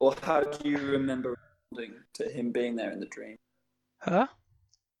conversation with, or how do you remember responding to him being there in the dream? Huh?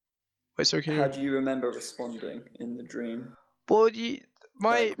 Wait, sorry, can How you? do you remember responding in the dream? Well,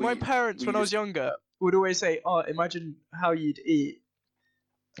 Like, my parents were when you I was just- younger would always say, "Oh, imagine how you'd eat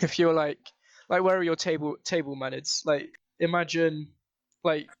if you're like where are your table manners? Like, imagine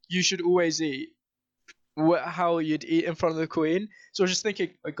like you should always eat how you'd eat in front of the Queen." So I was just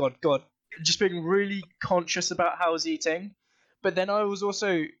thinking, oh God, just being really conscious about how I was eating. But then I was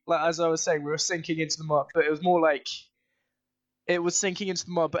also like, as I was saying, we were sinking into the mud, but it was more like it was sinking into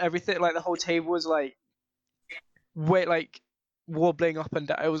the mud, but everything like the whole table was like like wobbling up and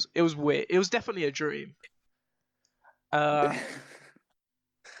down. It was weird. It was definitely a dream. Uh,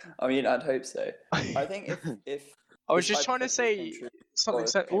 I mean, I'd hope so. I think if I was if just trying to say hypothetically something.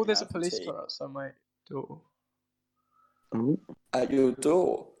 Boris Said, came oh, there's a round for police tea car outside my door. Oh, at your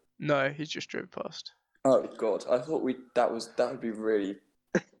door. No, he just drove past. Oh God, I thought that would be really.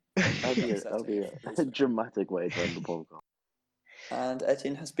 that'd be a dramatic way to end the podcast. And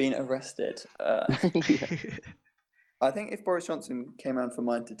Etienne has been arrested. Yeah. I think if Boris Johnson came around for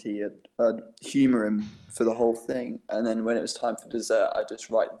mine to tea, I'd humour him for the whole thing, and then when it was time for dessert, I'd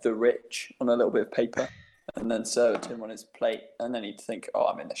just write "the rich" on a little bit of paper, and then serve it to him on his plate, and then he'd think, "Oh,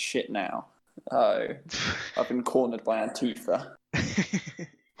 I'm in the shit now. Oh, I've been cornered by Antifa."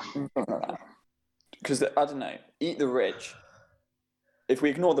 Because I don't know, eat the rich. If we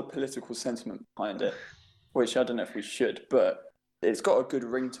ignore the political sentiment behind it, which I don't know if we should, but it's got a good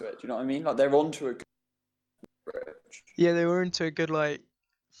ring to it. Do you know what I mean? Like they're onto a good rich. Yeah, they were into a good like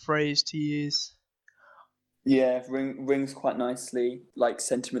phrase to use. Yeah, rings quite nicely. Like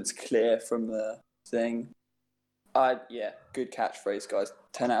sentiment's clear from the thing. Yeah, good catchphrase, guys.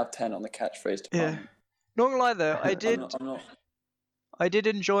 10 out of 10 on the catchphrase Yeah. department. Not gonna lie though, I'm not. I did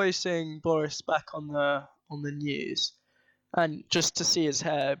enjoy seeing Boris back on the news, and just to see his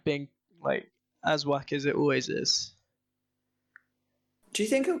hair being like as whack as it always is. Do you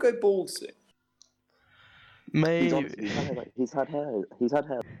think he'll go bald soon? He's Maybe. honestly he's had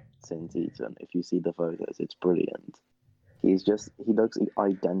hair since Eton. If you see the photos, it's brilliant. He looks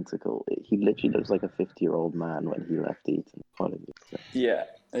identical. He literally looks like a 50-year-old man when he left Eton. Yeah,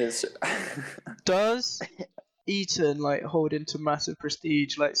 it's. Does Eton like hold into massive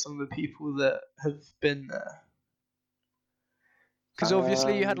prestige like some of the people that have been there? Because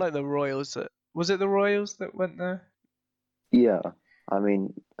obviously you had like the royals. Was it the royals that went there? Yeah, I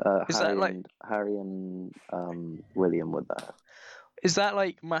mean, Is that like Harry and William were there. is that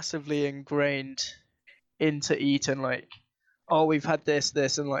like massively ingrained into Eton? Like, oh, we've had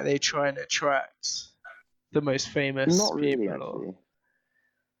this, and like they try and attract the most famous Not really, people. actually.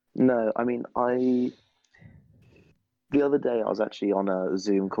 No, I mean, the other day I was actually on a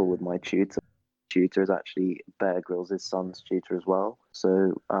Zoom call with my tutor. Tutor is actually Bear Grylls' son's tutor as well.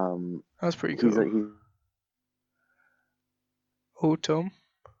 So That's pretty cool. he's Oh, Tom.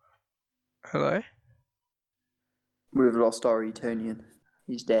 Hello. We've lost our Etonian.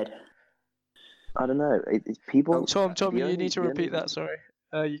 He's dead. I don't know. It's people. Tom, the you only- need to the repeat only- that. Sorry.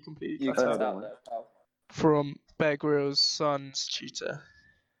 You completely You cut cut out. out there, pal. From Bear Grylls' son's tutor.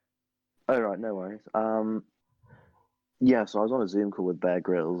 Oh right, no worries. Yeah, so I was on a Zoom call with Bear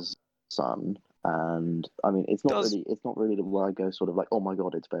Grylls' son, and I mean, it's not really where I go sort of like, oh my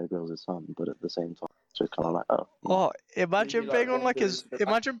god, it's Bear Grylls' son, but at the same time, it's just kind of like, oh. Oh, imagine like being on like wander into the back?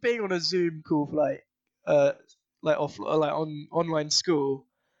 imagine being on a Zoom call for like on online school,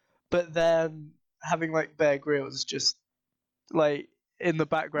 but then having like Bear Grylls just like in the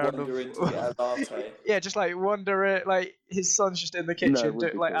background Wander of in to get a latte. yeah, just like wonder it like his son's just in the kitchen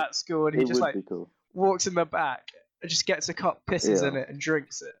would be like cool. at school, and he It just would like be cool. walks in the back and just gets a cup, pisses in Yeah. it, and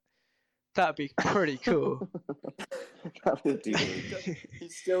drinks it. That'd be pretty cool. That would be He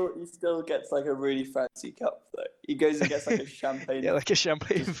still gets like a really fancy cup though. He goes and gets like a champagne. Yeah, like a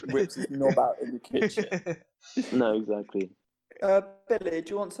champagne. Just whips his knob out in the kitchen. no, exactly. Billy, do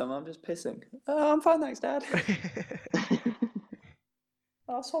you want some? I'm just pissing. I'm fine, thanks, Dad.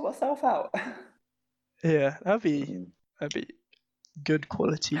 I'll sort myself out. Yeah, that'd be good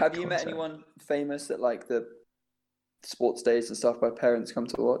quality. Have you met content. anyone famous at like the sports days and stuff where parents come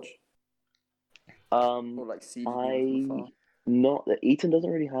to watch? Or like see you from afar? Not that Eton doesn't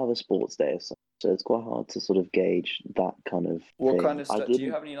really have a sports day, so it's quite hard to sort of gauge that kind of. What thing. kind of stuff? Do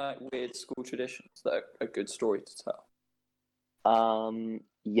you have any like weird school traditions that are a good story to tell?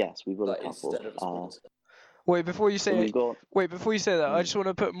 Yes, we've got Like a couple. instead of a sports day? Wait, before you say So we've it, got. before you say that, I just want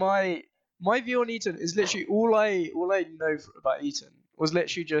to put my view on Eton is literally all I know about Eton was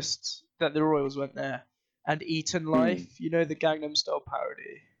literally just that the Royals went there and Eton Life, you know, the Gangnam Style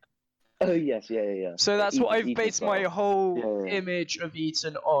parody. Oh yes, yeah. So that's what I've Eton based my style. whole Yeah. image of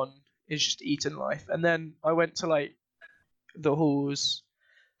Eton on is just Eton Life, and then I went to like the halls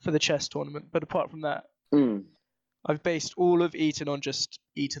for the chess tournament, but apart from that, I've based all of Eton on just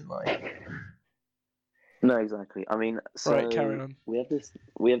Eton Life. No, exactly. I mean, so Right, carry on. we have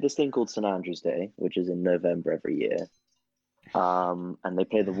this thing called St Andrew's Day, which is in November every year. And they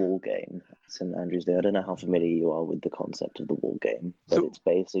play the wall game, St Andrew's Day. I don't know how familiar you are with the concept of the wall game, but it's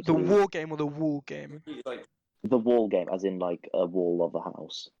basically the war game or the wall game. Like, the wall game, as in like a wall of a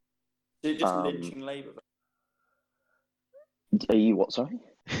house. is it just lynching Labour? Are you what? Sorry.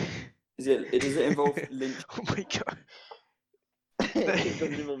 Does it involve lynching? Oh my god. It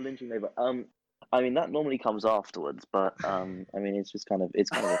doesn't involve lynching Labour. I mean that normally comes afterwards, but I mean it's kind of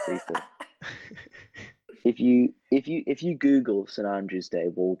a free for all. If you Google St Andrew's Day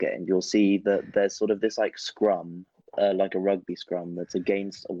wall game, you'll see that there's sort of this like scrum, like a rugby scrum that's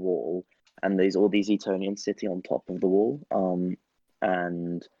against a wall, and there's all these Etonians sitting on top of the wall.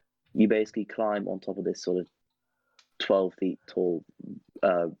 And you basically climb on top of this sort of 12 feet tall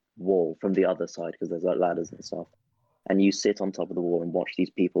wall from the other side because there's like ladders and stuff. And you sit on top of the wall and watch these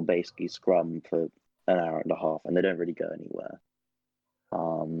people basically scrum for an hour and a half, and they don't really go anywhere.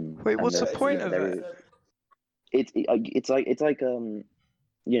 Wait, what's the point of it? It's like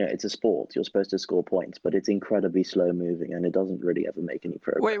you know, it's a sport. You're supposed to score points, but it's incredibly slow moving, and it doesn't really ever make any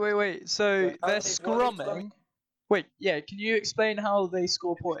progress. Wait. So they're scrumming. Wait, yeah. Can you explain how they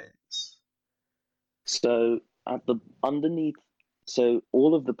score points? So at the underneath, so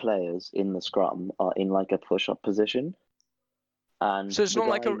all of the players in the scrum are in like a push-up position, and So it's not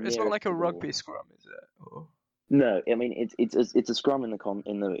like a nearest to the rugby wall- scrum, is it? Or... No, I mean it's a scrum in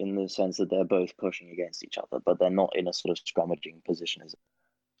the sense that they're both pushing against each other, but they're not in a sort of scrummaging position, is it?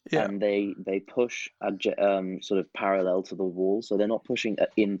 Yeah. And they push sort of parallel to the wall, so they're not pushing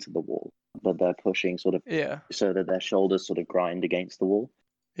into the wall, but they're pushing sort of so that their shoulders sort of grind against the wall.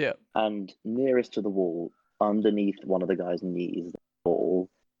 Yeah. And nearest to the wall, underneath one of the guy's knees, the ball,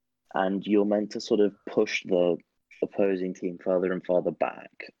 and you're meant to sort of push the opposing team further and further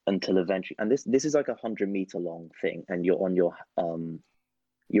back until eventually, and this is like 100-meter long thing, and you're on your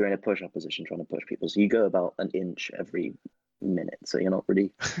you're in a push-up position trying to push people, so you go about an inch every minute, so you're not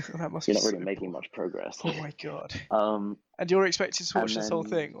really making much progress. Oh my god. And you're expected to watch this whole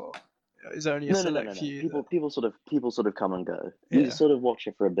thing, or is there only a select few? People sort of come and go. You sort of watch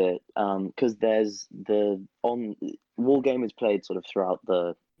it for a bit, because there's wall game is played sort of throughout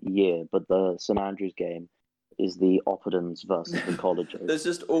the year, but the St Andrews game is the Oppidans versus the colleges. There's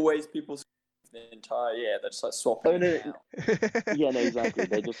just always people the entire year that just like swapping. Oh no! Yeah, no, exactly.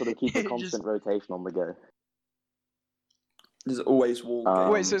 They just sort of keep a constant rotation on the go. There's always wall game.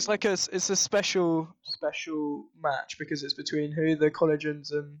 Wait, so it's like a special match because it's between who? The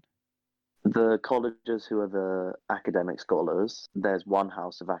collegians and the colleges who are the academic scholars. There's one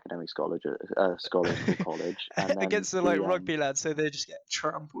house of academic scholars called college, and then against the rugby lads, so they just get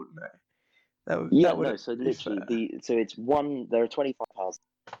trampled. No. So literally, so it's one. There are 25 houses.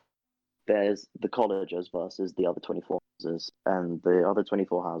 There's the colleges versus the other 24 houses, and the other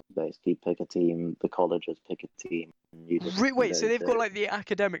 24 houses basically pick a team. The colleges pick a team. Wait, so they've got like the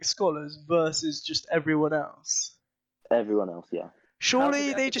academic scholars versus just everyone else. Everyone else, yeah.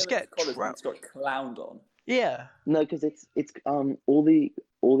 Surely they just get got clowned on. Yeah. No, because it's all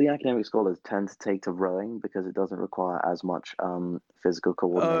the academic scholars tend to take to rowing because it doesn't require as much physical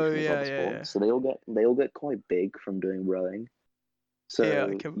coordination as other sports. So they all get quite big from doing rowing. So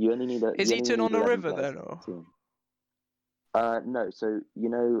you only need a. Is Eton on the river then, or? No. So you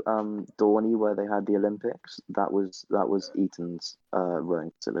know, Dorney, where they had the Olympics, that was Eton's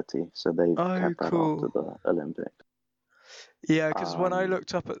rowing facility. So they kept that after the Olympics. Yeah, because when I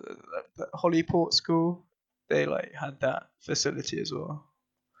looked up at the Hollyport school, they like had that facility as well.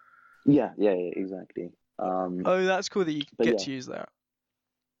 Yeah, exactly. Oh, that's cool that you get to use that.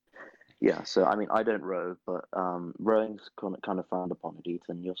 Yeah, so I mean, I don't row, but rowing's kind of frowned upon at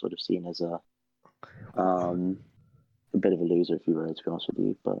Eton. You're sort of seen as a bit of a loser if you row, to be honest with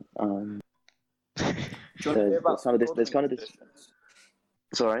you. But there's kind of this.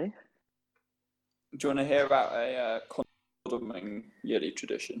 Sorry. Do you want to hear about a Godalming yearly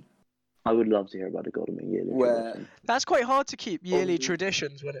tradition? I would love to hear about a Godalming yearly tradition. That's quite hard to keep yearly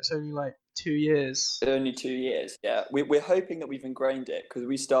traditions when it's only like 2 years. Only 2 years, yeah. We're hoping that we've ingrained it because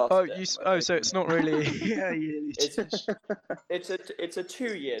we started. So it's not really a yearly tradition. It's a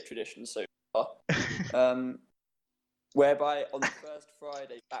 2-year tradition so far. whereby on the first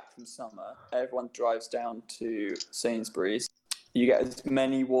Friday back from summer, everyone drives down to Sainsbury's. You get as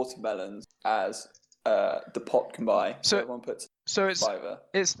many watermelons as the pot can buy. So everyone puts £5.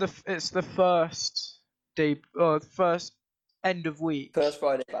 It's the first day or the first end of week. First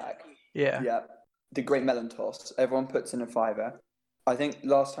Friday back. Yeah. Yeah. The Great Melon Toss. Everyone puts in a £5. I think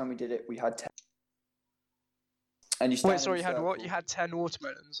last time we did it, we had 10. And you stand Wait, sorry, in you a had what? circle. You had 10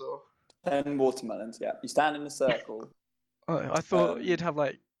 watermelons, or 10 watermelons. Yeah. You stand in a circle. oh, I thought you'd have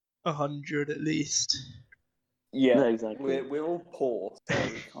like 100 at least. Yeah, No, exactly. We're all poor,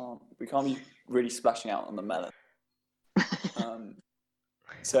 so we can't be really splashing out on the melon.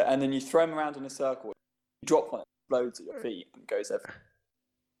 So and then you throw them around in a circle. You drop one, it explodes at your feet, and goes everywhere.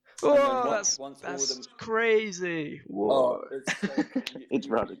 Oh, once that's crazy! Whoa. Oh, It's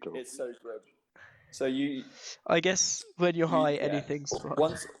radical. It's so good. So you. I guess when you're high, anything's fun.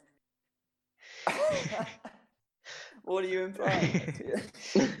 Once. What are you implying?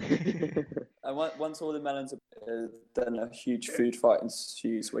 And once all the melons are then a huge food fight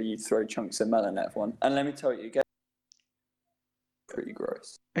ensues where you throw chunks of melon at everyone. And let me tell you, it gets pretty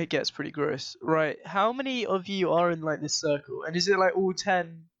gross. It gets pretty gross. Right, how many of you are in like this circle? And is it like all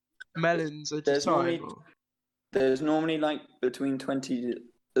 10 melons at a time? There's normally like between 20...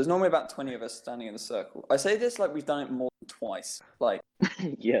 There's normally about 20 of us standing in a circle. I say this like we've done it more than twice. Like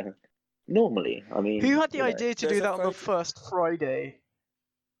yeah. Normally, I mean... Who had the idea to do that on the first Friday?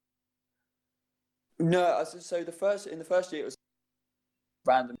 No, so in the first year it was a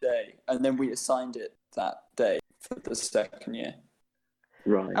random day, and then we assigned it that day for the second year.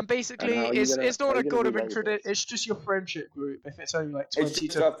 Right. And basically, it's not a Goldman tradition. It's just your friendship group. If it's only like 20 it's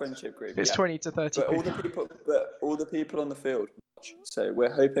just to our friendship group. It's 20 to 30. But all the people on the field watch. So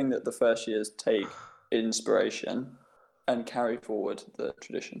we're hoping that the first years take inspiration and carry forward the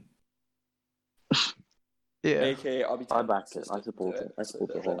tradition. Yeah. AKA, I back it. I support it. I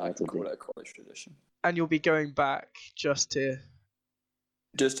support the whole I can call idea. it a college tradition. And you'll be going back just to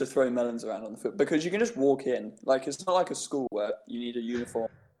throw melons around on the field, because you can just walk in. Like, it's not like a school where you need a uniform,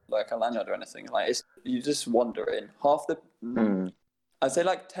 like a lanyard or anything. Like, you just wander in. I'd say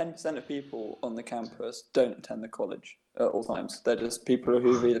like 10% of people on the campus don't attend the college at all times. They're just people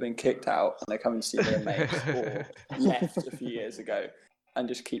who've either been kicked out and they're coming to see their mates, or left a few years ago and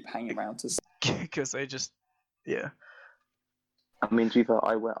just keep hanging around to. Because they just, yeah. I mean, to be fair,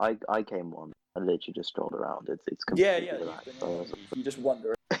 I came once. I literally just strolled around. It's completely relaxed. You just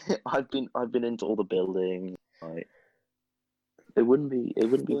wander. I've been into all the buildings. Like, it wouldn't be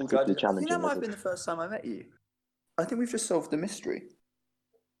particularly challenging. I think that might have been the first time I met you. I think we've just solved the mystery.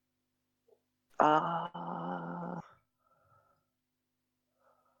 I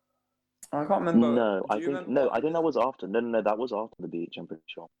can't remember. No, I think that was after. No, that was after the beach. I'm pretty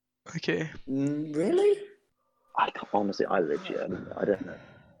sure. Okay. Really? Honestly, I legit. I don't know.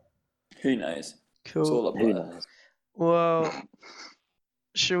 Who knows? Cool. It's all up Who there. knows? Well,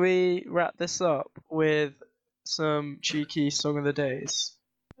 should we wrap this up with some cheeky song of the days?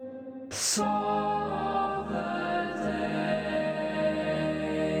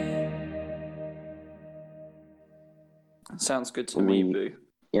 Sounds good to me, Boo.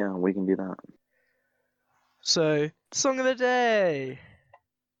 Yeah, we can do that. So, song of the day.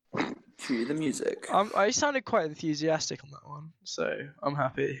 Cue the music. I sounded quite enthusiastic on that one, so I'm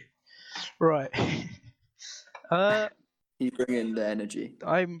happy. Right. You bring in the energy.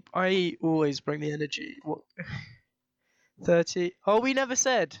 I always bring the energy. What? 30? Oh, we never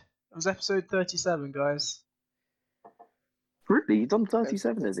said. It was episode 37, guys. Really? You've done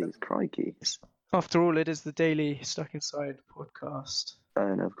 37 of these? Crikey. After all, it is the daily Stuck Inside podcast.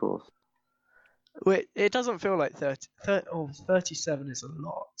 Oh, no, of course. Wait, it doesn't feel like 37 is a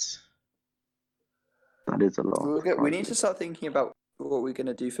lot. That is a lot. We need to start thinking about what we're going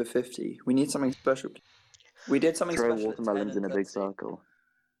to do for 50. We need something special. We did something Throw special. watermelons in a big circle.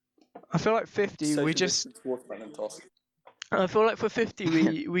 I feel like 50, we just... Watermelon toss. I feel like for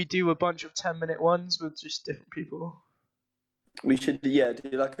 50, we do a bunch of 10-minute ones with just different people. We should, do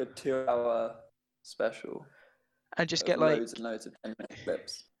like a 2-hour special. And just get like... loads and loads of 10-minute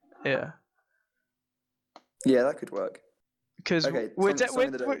clips. Yeah. Yeah, that could work. Because we're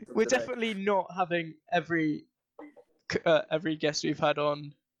today. definitely not having every guest we've had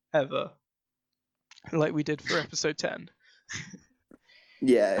on ever, like we did for episode 10.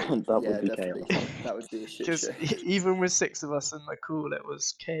 Yeah, that would be definitely. chaos. That would be a shit Because show. even with 6 of us in the call, it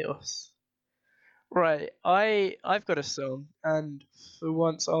was chaos. Right, I've got a song, and for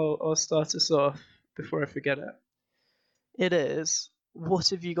once I'll start us off before I forget it. It is "What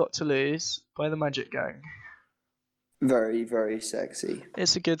Have You Got to Lose" by the Magic Gang. Very, very sexy.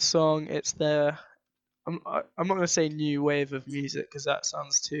 It's a good song. It's their I'm not gonna say new wave of music because that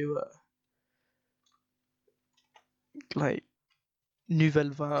sounds too like nouvelle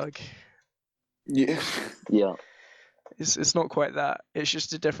vague. Yeah. Yeah. It's not quite that. It's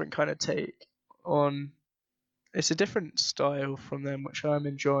just a different kind of take on. It's a different style from them, which I'm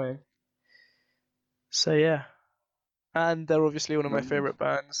enjoying. So yeah, and they're obviously one of my Nice. favorite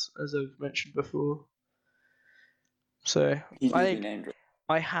bands, as I've mentioned before. So He I did be think named.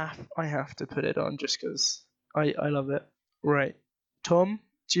 I have to put it on just because I love it. Right, Tom,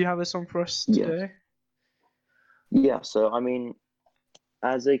 do you have a song for us Yes. today? Yeah. So I mean,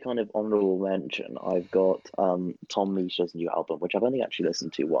 as a kind of honorable mention, I've got Tom Misha's new album, which I've only actually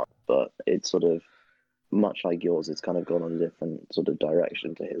listened to once, but it's sort of much like yours. It's kind of gone on a different sort of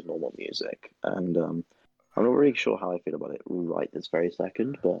direction to his normal music, and I'm not really sure how I feel about it right this very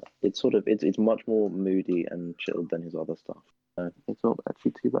second. But it's sort of it's much more moody and chilled than his other stuff. It's not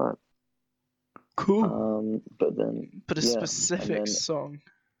actually too bad. Cool. But then But a yeah, specific and then song.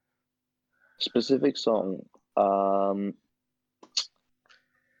 specific song.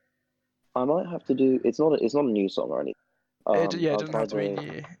 I might have to do. It's not a new song or anything. Yeah, I it was doesn't by have to be the.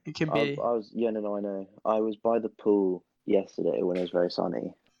 new. It can I be. was yeah no I know. I was by the pool yesterday when it was very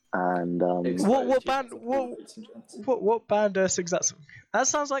sunny, and What band? What band sings that song? That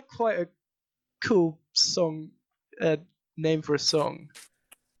sounds like quite a cool song. Name for a song.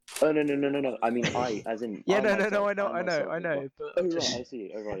 oh no. I mean I as in Yeah, I no, myself. I know, I myself I was know. But oh right, I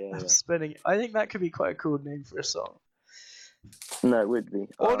see. Oh right, yeah, I'm yeah. spinning. I think that could be quite a cool name for a song. No, it would be.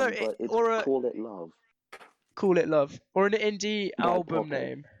 Or no, But it's or a Call It Love. Call It Love, or an indie By album Pocket.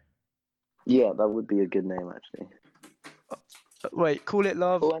 name. Yeah, that would be a good name actually. Wait, Call It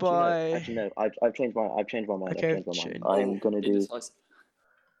Love Oh, actually no. by. Actually no. I've changed my mind. Okay, I've changed my mind. change. I'm gonna do. Indecisive.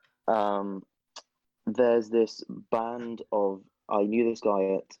 There's this band of I knew this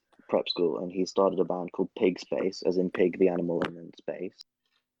guy at prep school, and he started a band called Pig Space, as in pig the animal and then space.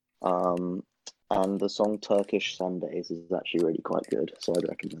 And the song Turkish Sundays is actually really quite good, so I'd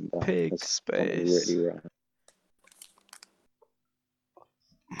recommend that. Pig It's Space. really rare.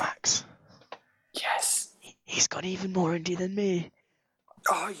 Max. Yes. He's got even more indie than me.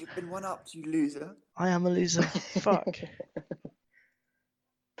 Oh, you've been one up, you loser. I am a loser. Fuck.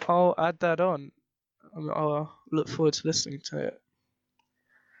 I'll add that on. I'll look forward to listening to it.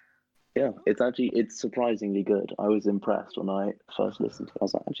 Yeah, it's surprisingly good. I was impressed when I first listened to it. I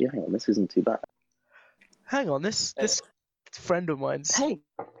was like, actually, hang on, this isn't too bad. Hang on, this friend of mine's Hey,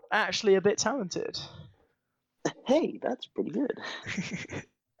 actually a bit talented. hey, that's pretty good.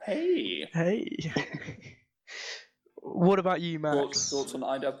 Hey. Hey. What about you, Max? Thoughts on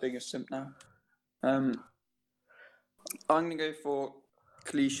IDAB being a simp now? I'm gonna go for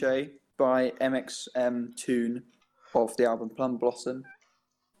Cliche by MXM Tune of the album Plum Blossom,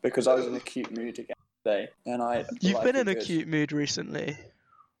 because I was in a cute mood again today, and I. You've like been a in a good- cute mood recently.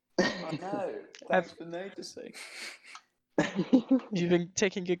 I know. Thanks for noticing. You've been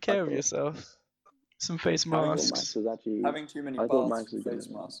taking good care of thought- yourself. Some face I thought masks. Max was actually. Having too many I thought baths Max was with face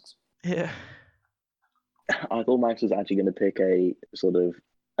gonna- masks. Yeah. I thought Max was actually going to pick a sort of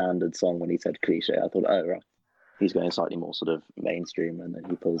standard song when he said cliche. I thought, oh right, he's going slightly more sort of mainstream, and then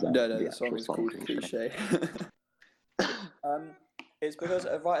he pulls out No, the the song actual is called Cliche. It's because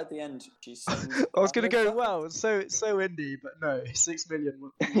right at the end she sings. I was gonna There's go, nothing- wow, so indie, but no, 6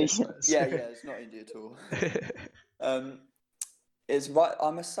 million listeners. Yeah, it's not indie at all. It's right.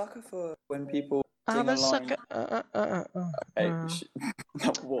 I'm a sucker for when people sing I'm a a line. sucker. Hey,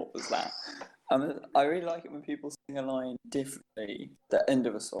 what was that? I really like it when people sing a line differently at the end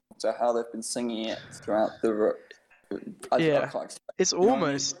of a song to how they've been singing it throughout the. I Yeah. can't explain. It's You know what I mean?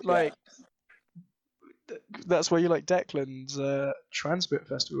 almost Yeah. like that's why you like Declan's Transmit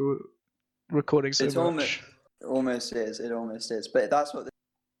Festival recording so It's much. almost is. But that's what.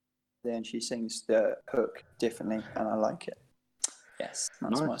 Then she sings the hook differently, and I like it. Yes,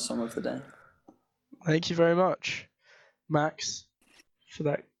 that's Nice. my song of the day. Thank you very much, Max, for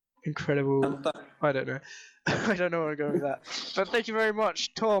that incredible. And I don't know. I don't know where I'm going with that. But thank you very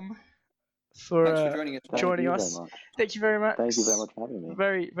much, Tom, for thanks for joining us. Thank joining you us. Very much. Thank you very much. Thank you very much for having me.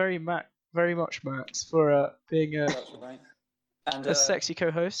 Very much, Max, for being That's right. And a sexy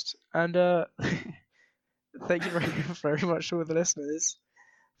co-host, and thank you very much to all the listeners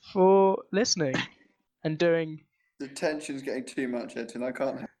for listening and doing. the tension's getting too much, Eton. I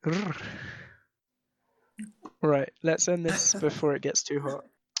can't. Right, let's end this before it gets too hot.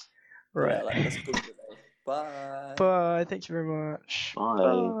 Right. Yeah, let's go today. Bye. Bye. Thank you very much. Bye.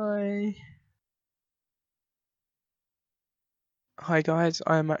 Bye. Hi guys,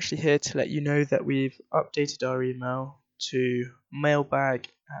 I am actually here to let you know that we've updated our email to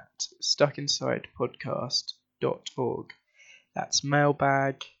mailbag@stuckinsidepodcast.org. That's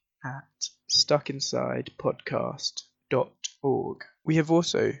mailbag@stuckinsidepodcast.org. We have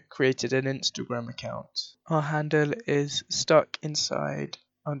also created an Instagram account. Our handle is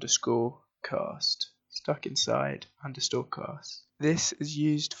stuckinside_cast. Stuckinside_cast. This is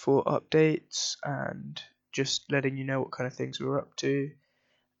used for updates and just letting you know what kind of things we're up to.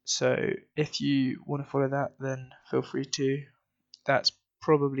 So if you want to follow that, then feel free to. That's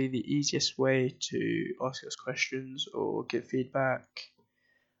probably the easiest way to ask us questions or give feedback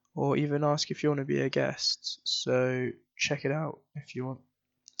or even ask if you want to be a guest. So check it out if you want.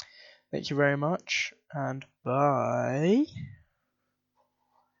 Thank you very much and bye.